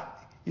 That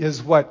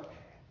is what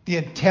the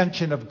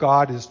intention of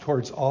God is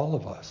towards all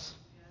of us.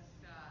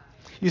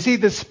 You see,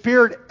 the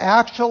Spirit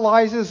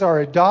actualizes our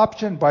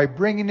adoption by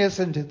bringing us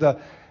into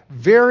the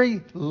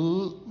very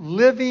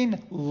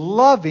living,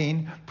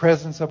 loving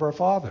presence of our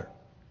Father.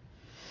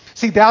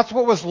 See, that's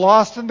what was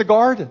lost in the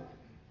garden.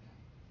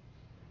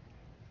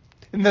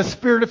 And the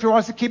Spirit, if He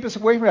wants to keep us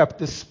away from that,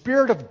 the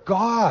Spirit of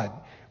God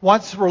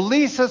wants to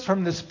release us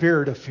from the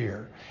spirit of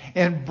fear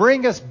and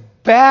bring us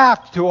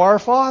back to our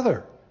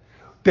Father,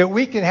 that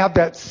we can have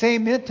that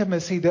same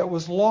intimacy that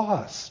was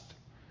lost.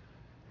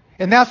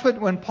 And that's what,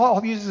 when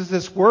Paul uses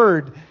this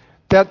word,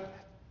 that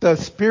the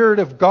Spirit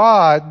of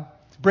God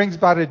brings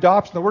about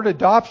adoption. The word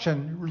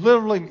adoption,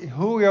 literally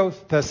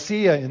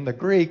huiothesia in the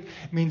Greek,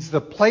 means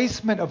the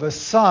placement of a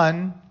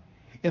son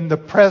in the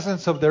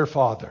presence of their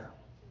father.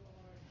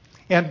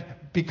 And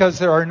because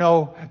there are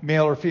no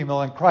male or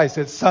female in Christ,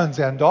 it's sons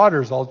and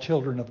daughters, all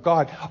children of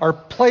God, are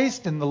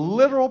placed in the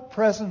literal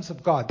presence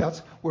of God. That's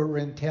where we're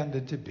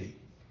intended to be.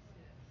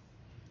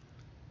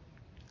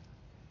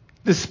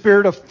 The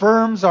Spirit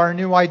affirms our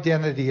new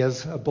identity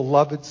as a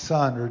beloved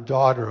son or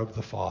daughter of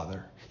the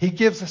Father. He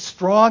gives a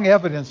strong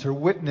evidence or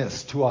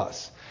witness to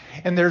us.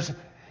 And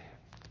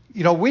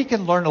we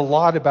can learn a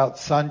lot about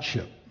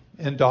sonship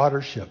and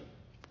daughtership.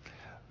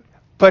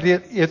 But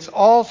it's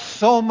all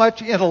so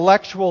much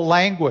intellectual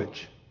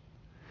language.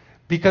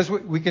 Because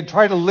we can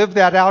try to live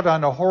that out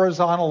on a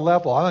horizontal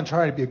level. I'm going to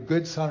try to be a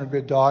good son or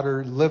good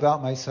daughter, live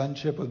out my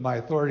sonship with my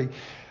authority.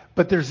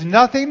 But there's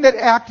nothing that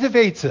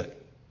activates it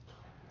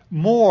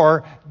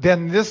more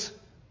than this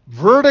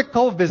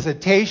vertical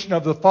visitation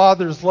of the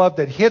Father's love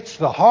that hits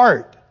the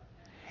heart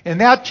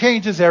And that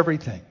changes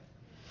everything.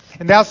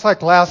 And that's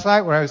like last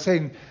night when I was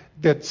saying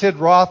that Sid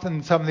Roth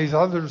and some of these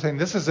others were saying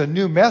this is a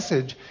new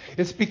message.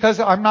 It's because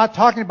I'm not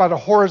talking about a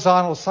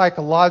horizontal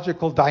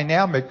psychological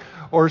dynamic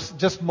or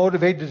just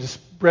motivated to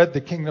spread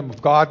the kingdom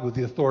of God with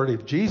the authority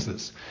of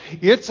Jesus.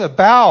 It's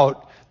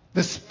about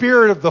the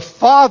Spirit of the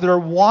Father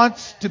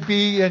wants to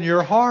be in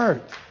your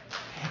heart.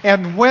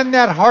 And when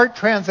that heart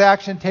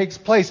transaction takes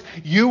place,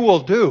 you will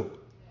do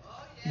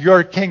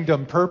your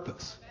kingdom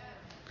purpose.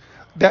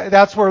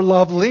 That's where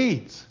love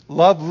leads.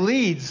 Love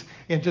leads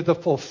into the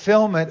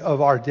fulfillment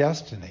of our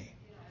destiny.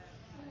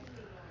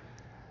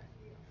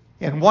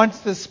 And once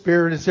the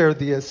Spirit is there,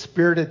 the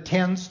Spirit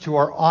attends to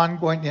our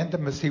ongoing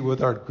intimacy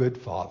with our good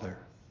Father.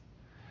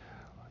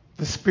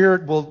 The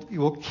Spirit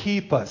will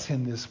keep us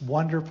in this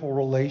wonderful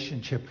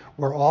relationship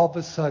where all of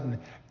a sudden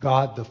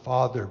God the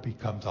Father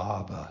becomes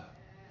Abba.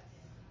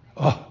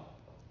 Oh,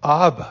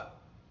 Abba.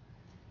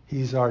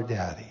 He's our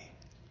daddy.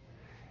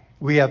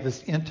 We have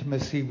this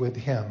intimacy with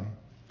Him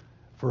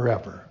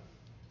forever.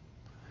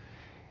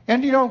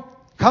 And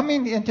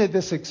coming into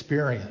this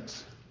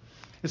experience,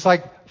 it's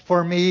like,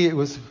 for me, it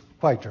was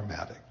quite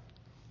dramatic.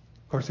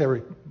 Of course,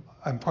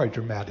 I'm quite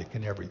dramatic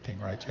in everything,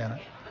 right,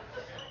 Janet?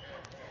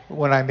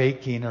 When I'm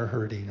aching or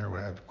hurting or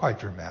whatever, quite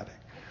dramatic.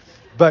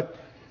 But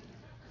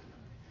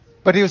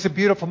it was a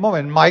beautiful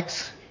moment.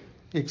 Mike's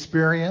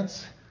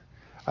experience,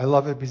 I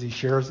love it because he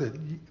shares it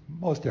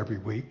most every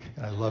week,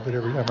 and I love it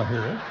every time I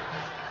hear it.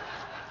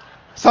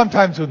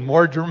 Sometimes with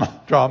more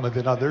drama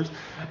than others.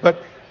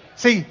 But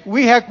see,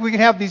 we can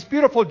have these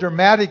beautiful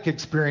dramatic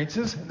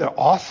experiences. They're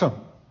awesome.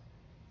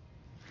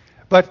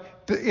 But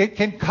it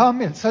can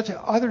come in such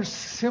other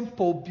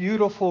simple,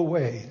 beautiful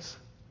ways.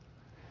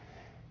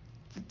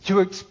 To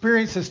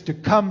experience this, to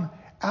come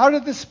out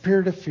of the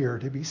spirit of fear,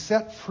 to be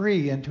set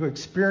free and to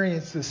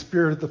experience the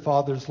Spirit of the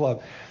Father's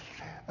love.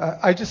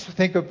 I just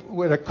think of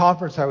at a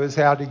conference I was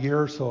at a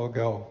year or so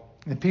ago,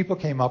 and people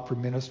came up for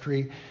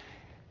ministry.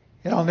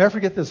 And I'll never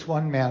forget this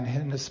one man,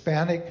 an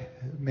Hispanic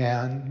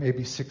man,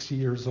 maybe 60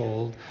 years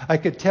old. I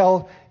could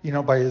tell,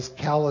 by his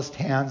calloused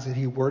hands that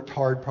he worked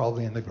hard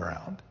probably in the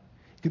ground.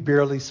 He could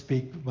barely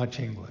speak much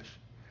English.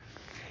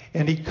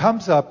 And he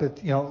comes up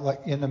at,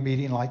 like in a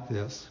meeting like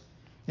this,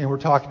 and we're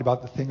talking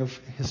about the thing of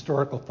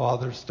historical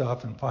father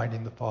stuff and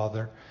finding the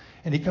Father.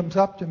 And he comes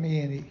up to me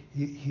and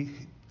he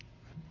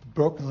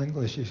broken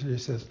English, he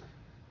says,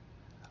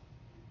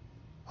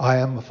 I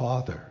am a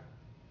father.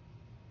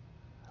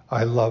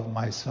 I love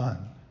my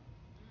son.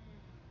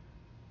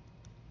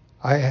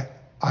 I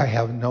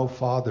have no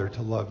father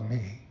to love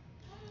me.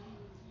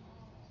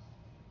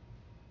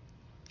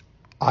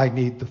 I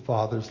need the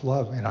Father's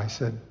love. And I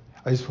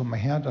just put my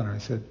hand on him. I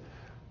said,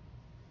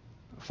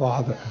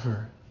 Father,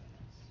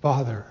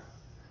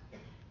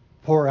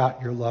 pour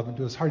out your love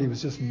into his heart. He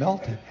was just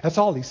melted. That's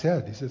all he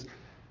said.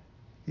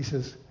 He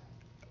says,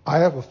 I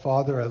have a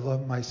father, I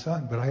love my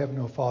son, but I have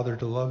no father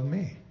to love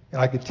me. And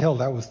I could tell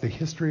that was the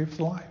history of his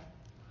life.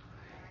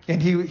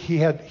 And he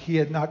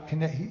had not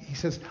connected. He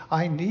says,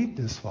 I need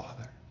this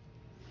Father.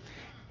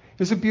 It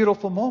was a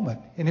beautiful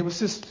moment. And it was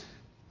just,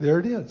 there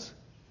it is.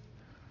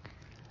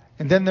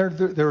 And then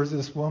there was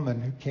this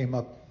woman who came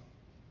up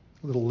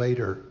a little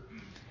later.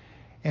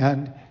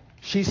 And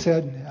she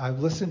said, I've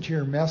listened to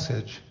your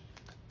message,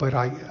 but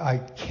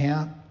I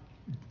can't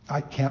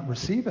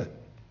receive it.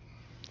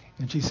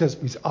 And she says,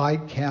 because I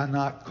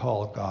cannot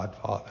call God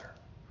Father.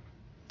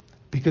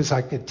 Because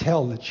I could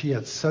tell that she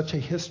had such a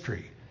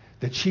history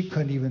that she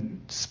couldn't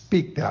even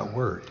speak that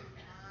word.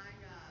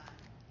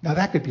 Now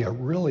that could be a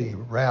really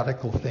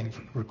radical thing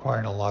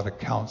requiring a lot of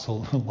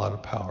counsel and a lot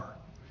of power.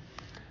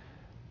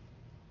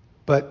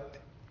 But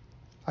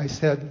I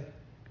said,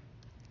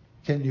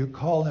 can you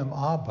call him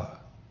Abba?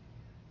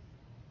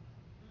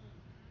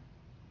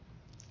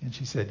 And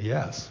she said,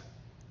 yes.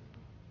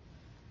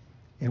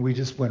 And we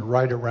just went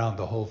right around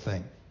the whole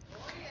thing.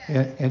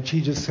 And she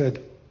just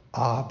said,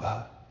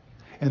 Abba.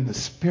 And the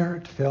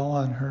Spirit fell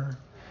on her,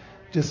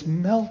 just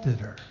melted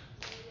her.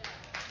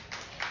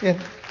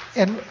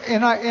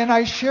 And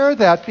I share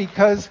that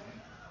because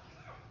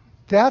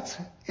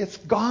it's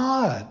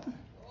God.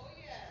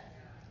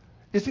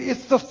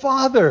 It's the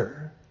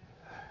Father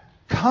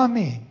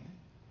coming.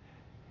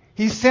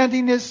 He's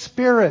sending His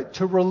Spirit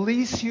to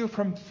release you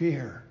from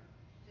fear.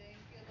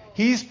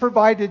 He's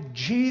provided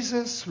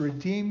Jesus'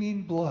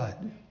 redeeming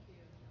blood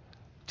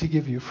to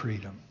give you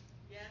freedom.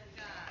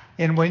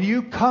 And when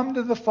you come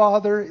to the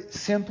Father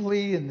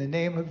simply in the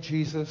name of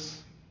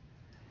Jesus,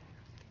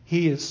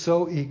 He is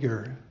so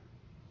eager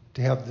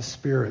to have the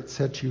Spirit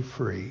set you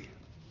free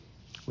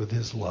with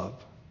His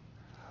love.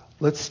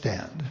 Let's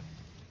stand.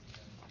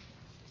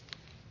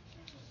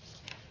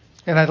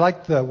 And I'd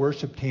like the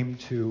worship team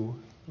to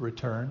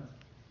return.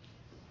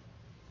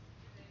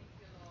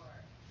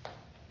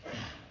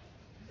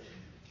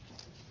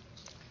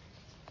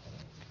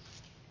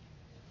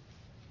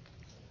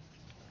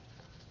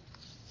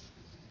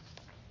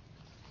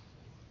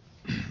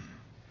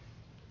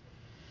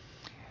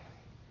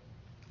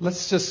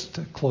 Let's just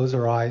close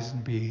our eyes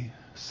and be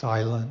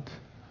silent.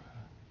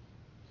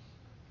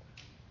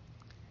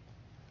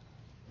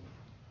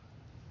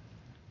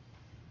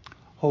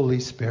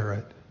 Holy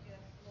Spirit, Yes,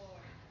 Lord.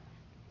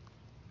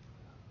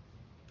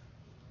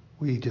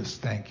 we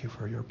just thank you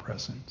for your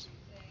presence.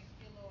 Thank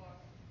you, Lord.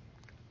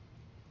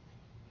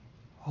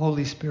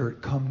 Holy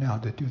Spirit, come now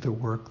to do the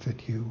work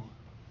that you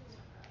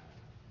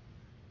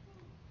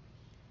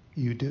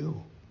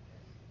do.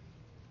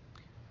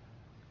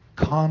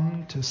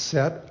 Come to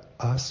set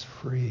us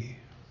free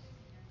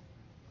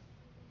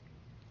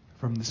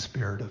from the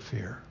spirit of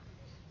fear.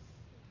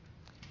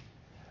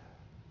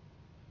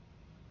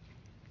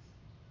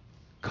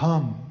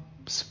 Come,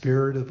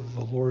 Spirit of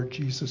the Lord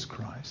Jesus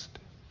Christ,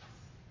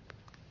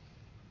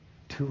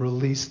 to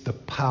release the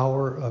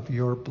power of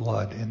your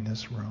blood in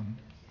this room,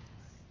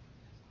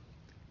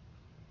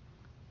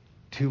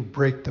 to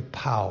break the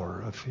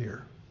power of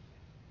fear.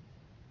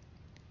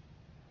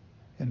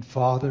 And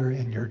Father,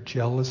 in your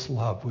jealous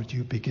love, would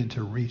you begin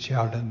to reach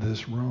out into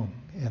this room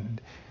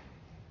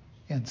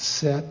and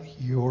set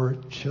your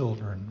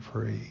children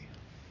free,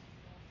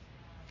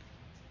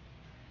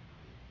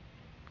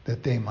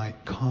 that they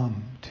might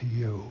come to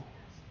you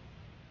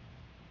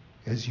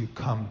as you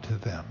come to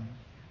them.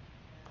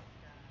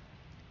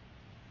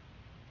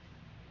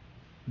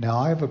 Now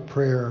I have a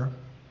prayer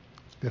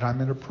that I'm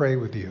going to pray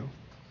with you.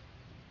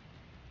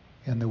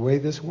 And the way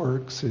this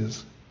works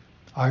is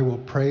I will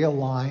pray a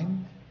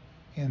line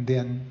and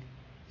then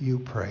you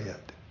pray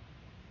it.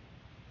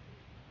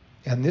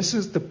 And this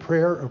is the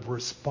prayer of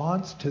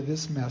response to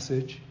this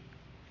message.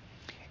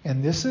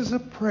 And this is a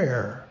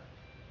prayer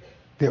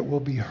that will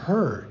be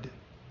heard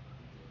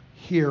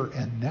here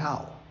and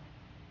now.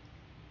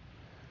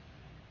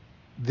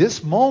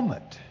 This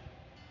moment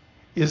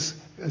is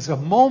a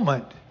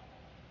moment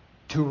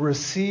to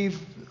receive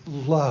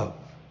love,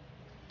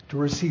 to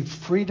receive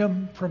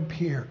freedom from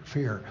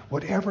fear,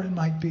 whatever it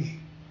might be,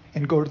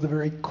 and go to the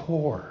very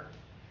core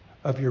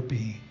of your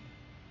being.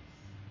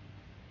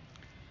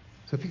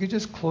 So if you could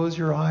just close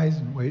your eyes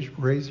and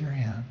raise your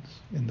hands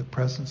in the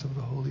presence of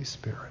the Holy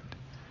Spirit.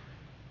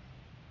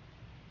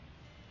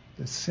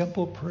 A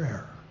simple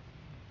prayer.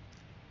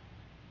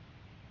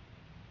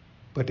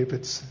 But if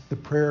it's the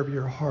prayer of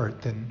your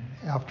heart, then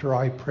after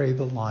I pray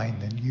the line,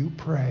 then you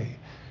pray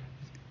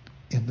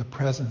in the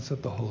presence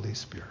of the Holy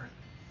Spirit.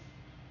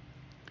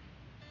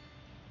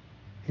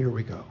 Here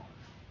we go.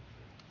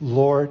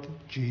 Lord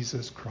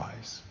Jesus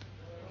Christ,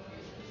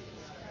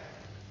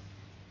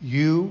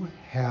 you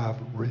have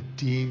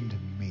redeemed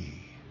me.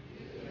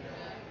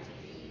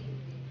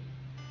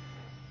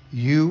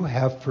 You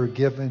have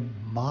forgiven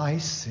my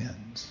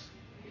sins.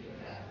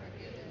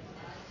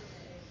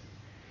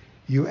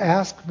 You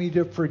ask me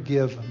to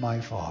forgive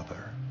my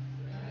Father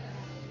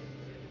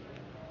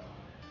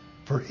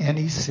for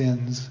any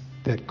sins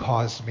that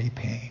caused me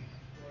pain.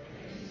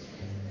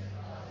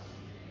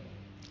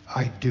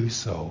 I do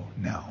so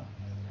now.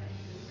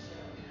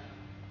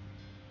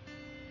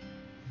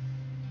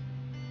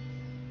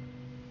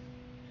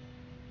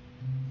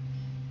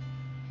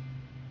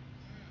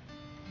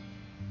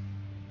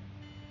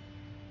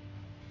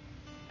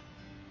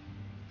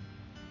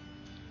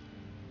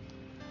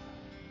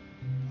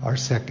 Our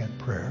second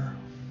prayer.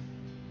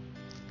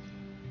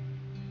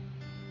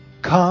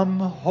 Come,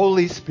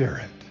 Holy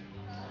Spirit.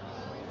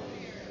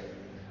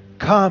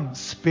 Come,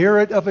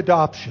 Spirit of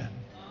adoption.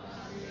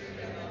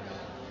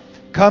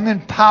 Come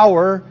in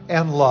power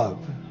and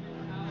love.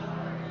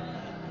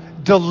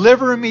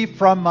 Deliver me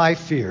from my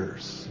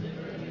fears.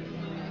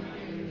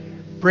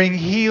 Bring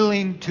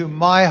healing to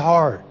my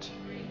heart.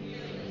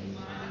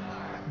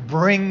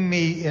 Bring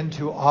me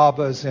into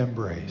Abba's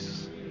embrace.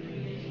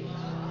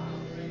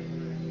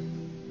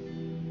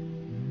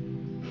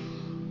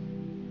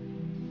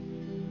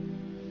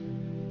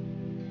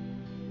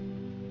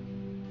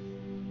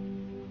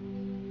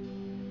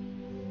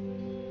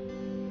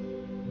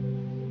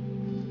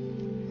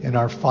 In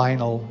our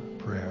final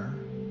prayer,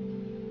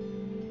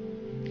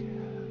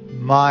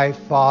 my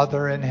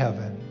Father in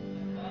heaven,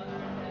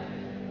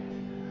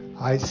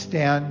 I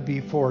stand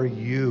before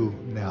you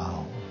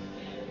now.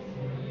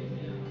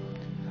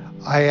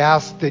 I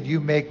ask that you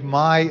make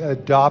my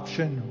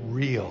adoption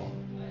real.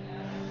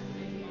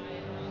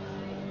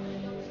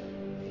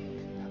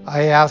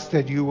 I ask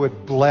that you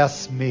would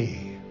bless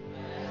me.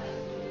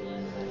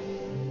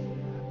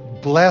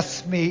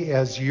 Bless me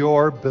as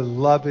your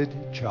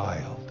beloved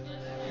child.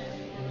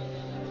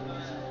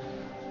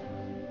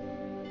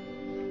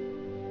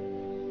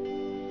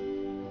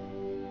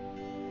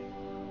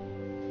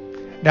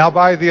 Now,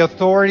 by the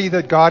authority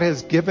that God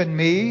has given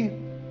me,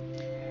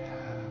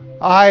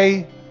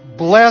 I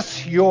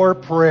bless your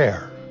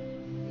prayer.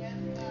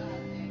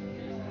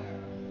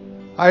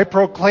 I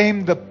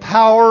proclaim the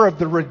power of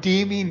the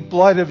redeeming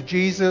blood of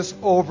Jesus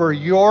over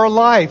your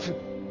life.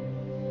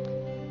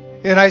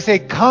 And I say,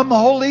 come,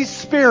 Holy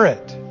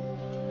Spirit,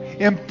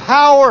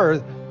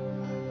 empower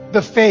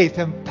the faith,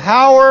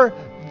 empower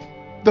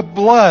the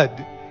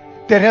blood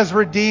that has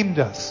redeemed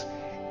us.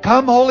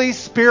 Come, Holy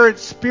Spirit,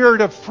 Spirit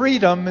of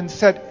freedom, and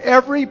set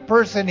every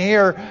person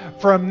here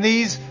from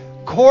these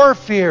core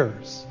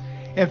fears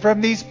and from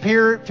these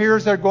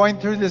fears that are going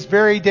through this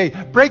very day.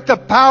 Break the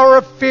power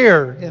of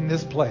fear in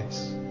this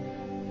place.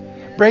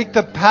 break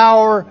the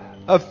power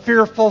of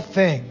fearful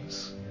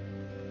things.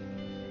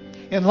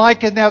 And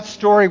like in that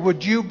story,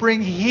 would you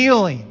bring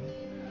healing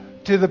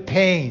to the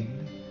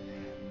pain?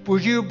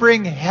 Would you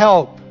bring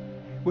help?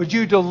 Would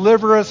you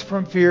deliver us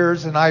from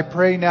fears? And I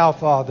pray now,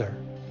 Father,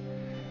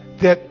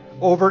 that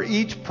over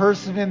each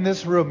person in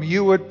this room,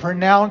 you would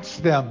pronounce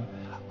them,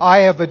 I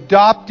have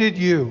adopted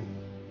you.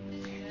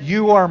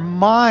 You are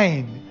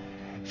mine.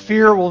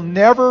 Fear will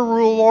never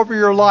rule over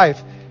your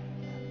life.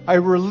 I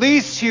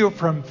release you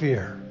from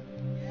fear.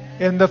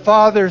 And the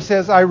Father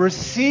says, I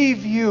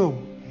receive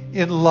you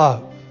in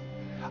love.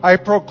 I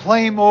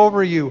proclaim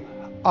over you,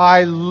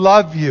 I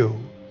love you,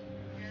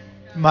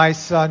 my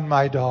son,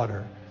 my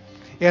daughter.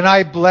 And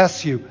I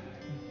bless you.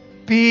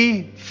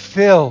 Be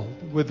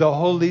filled with the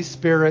Holy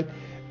Spirit.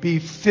 Be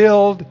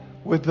filled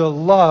with the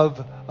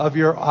love of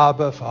your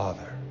Abba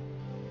Father.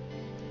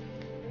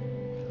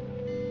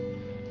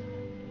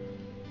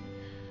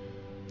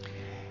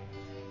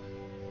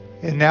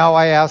 And now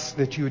I ask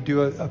that you would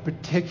do a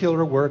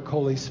particular work,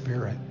 Holy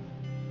Spirit.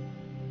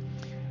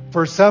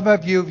 For some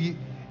of you,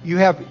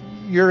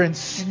 you're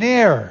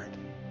ensnared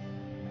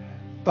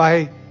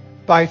by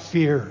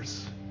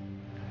fears.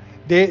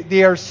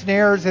 They are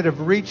snares that have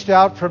reached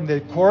out from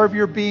the core of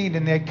your being,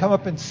 and they come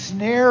up and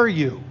snare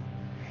you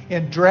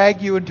and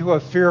drag you into a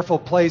fearful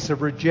place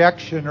of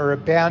rejection or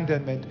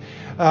abandonment.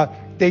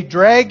 They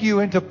drag you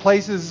into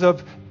places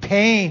of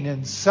pain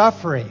and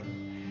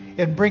suffering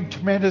and bring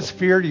tremendous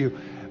fear to you.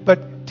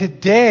 But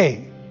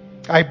today,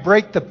 I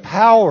break the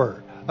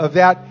power of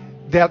that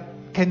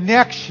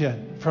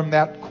connection from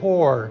that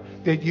core,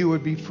 that you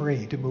would be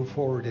free to move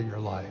forward in your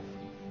life.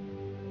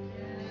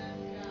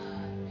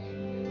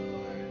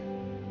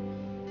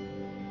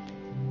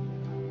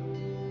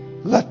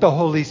 Let the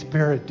Holy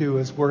Spirit do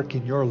His work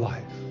in your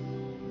life.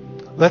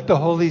 Let the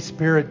Holy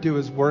Spirit do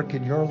His work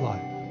in your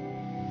life.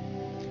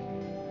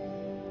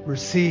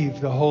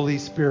 Receive the Holy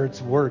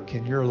Spirit's work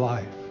in your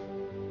life.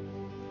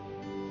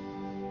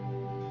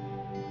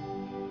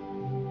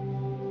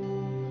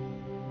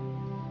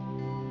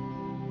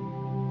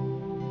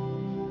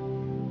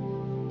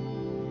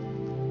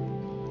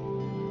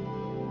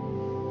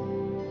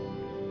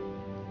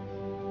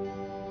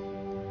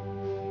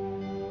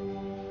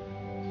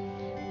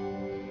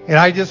 And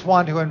I just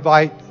want to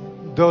invite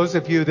those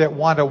of you that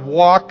want to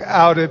walk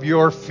out of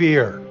your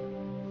fear.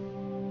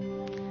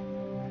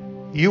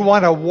 You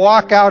want to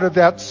walk out of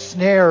that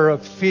snare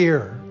of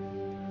fear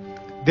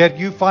that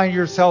you find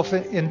yourself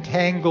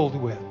entangled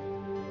with.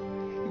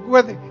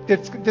 Whether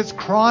that's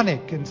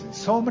chronic in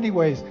so many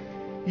ways.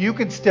 You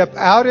can step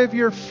out of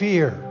your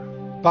fear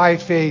by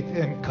faith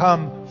and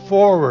come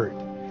forward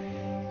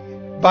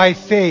by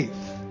faith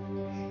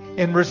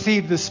and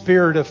receive the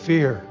spirit of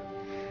fear.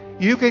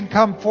 You can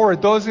come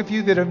forward. Those of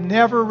you that have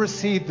never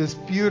received this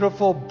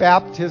beautiful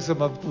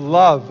baptism of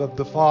love of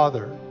the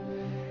Father,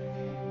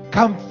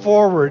 come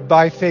forward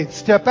by faith.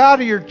 Step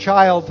out of your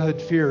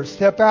childhood fears.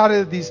 Step out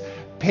of these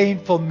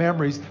painful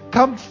memories.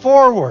 Come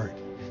forward.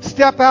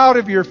 Step out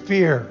of your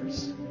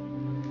fears.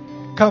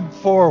 Come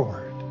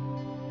forward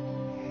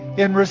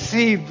and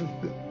receive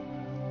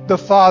the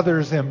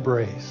Father's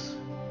embrace.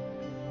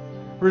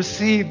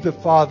 Receive the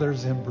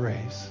Father's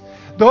embrace.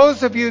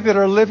 Those of you that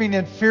are living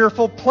in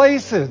fearful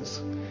places,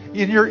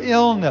 in your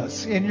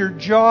illness, in your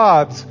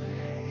jobs,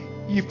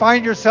 you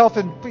find yourself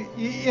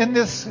in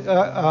this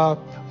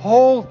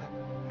whole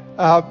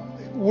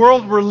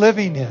world we're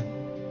living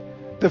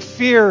in. The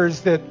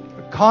fears that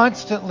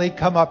constantly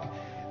come up.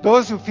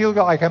 Those who feel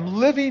like I'm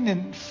living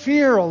in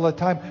fear all the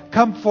time,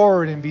 come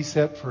forward and be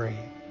set free.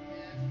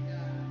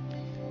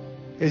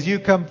 As you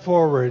come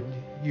forward,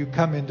 you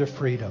come into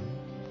freedom.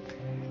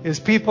 As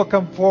people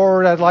come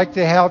forward, I'd like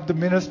to have the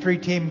ministry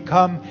team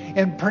come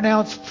and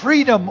pronounce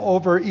freedom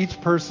over each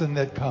person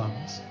that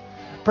comes.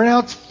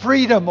 Pronounce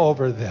freedom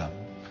over them.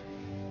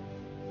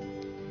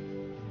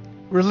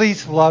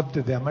 Release love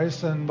to them. I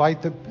just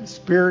invite the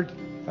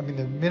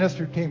the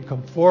ministry team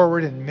come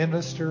forward and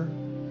minister.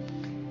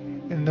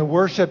 And the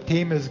worship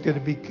team is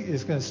going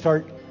to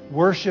start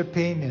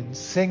worshiping and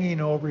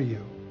singing over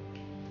you.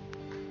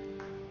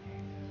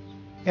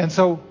 And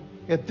so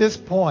at this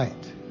point,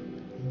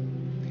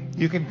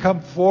 you can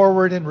come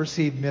forward and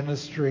receive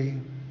ministry.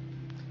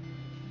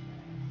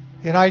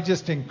 And I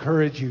just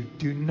encourage you,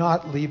 do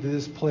not leave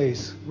this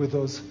place with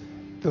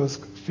those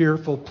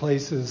fearful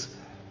places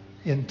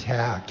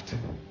intact.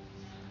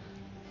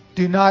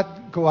 Do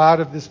not go out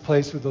of this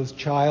place with those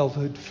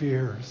childhood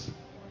fears.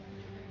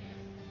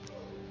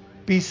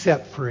 Be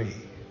set free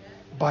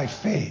by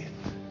faith.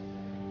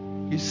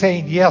 You're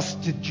saying yes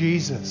to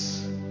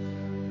Jesus.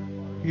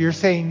 You're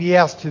saying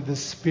yes to the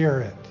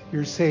Spirit.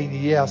 You're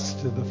saying yes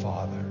to the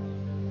Father.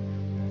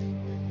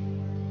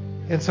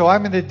 And so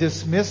I'm going to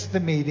dismiss the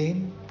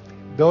meeting.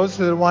 Those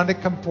that want to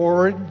come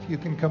forward, you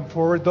can come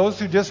forward. Those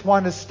who just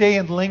want to stay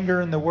and linger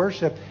in the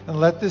worship and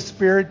let the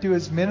Spirit do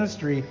His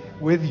ministry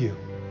with you,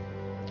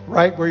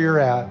 right where you're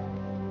at,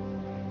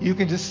 you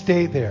can just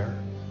stay there.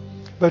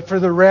 But for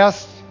the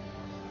rest,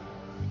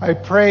 I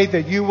pray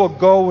that you will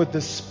go with the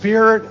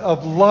spirit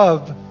of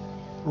love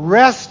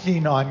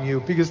resting on you,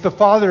 because the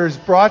Father has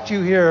brought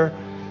you here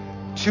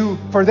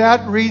for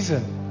that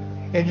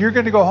reason. And you're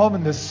going to go home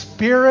and the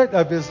Spirit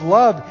of His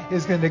love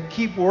is going to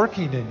keep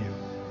working in you.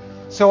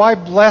 So I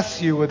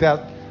bless you with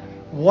that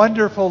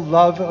wonderful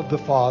love of the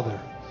Father.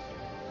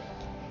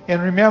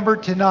 And remember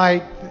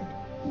tonight,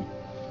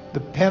 the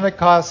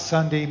Pentecost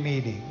Sunday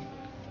meeting.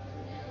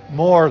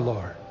 More,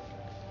 Lord.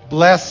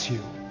 Bless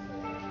you.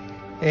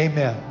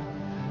 Amen.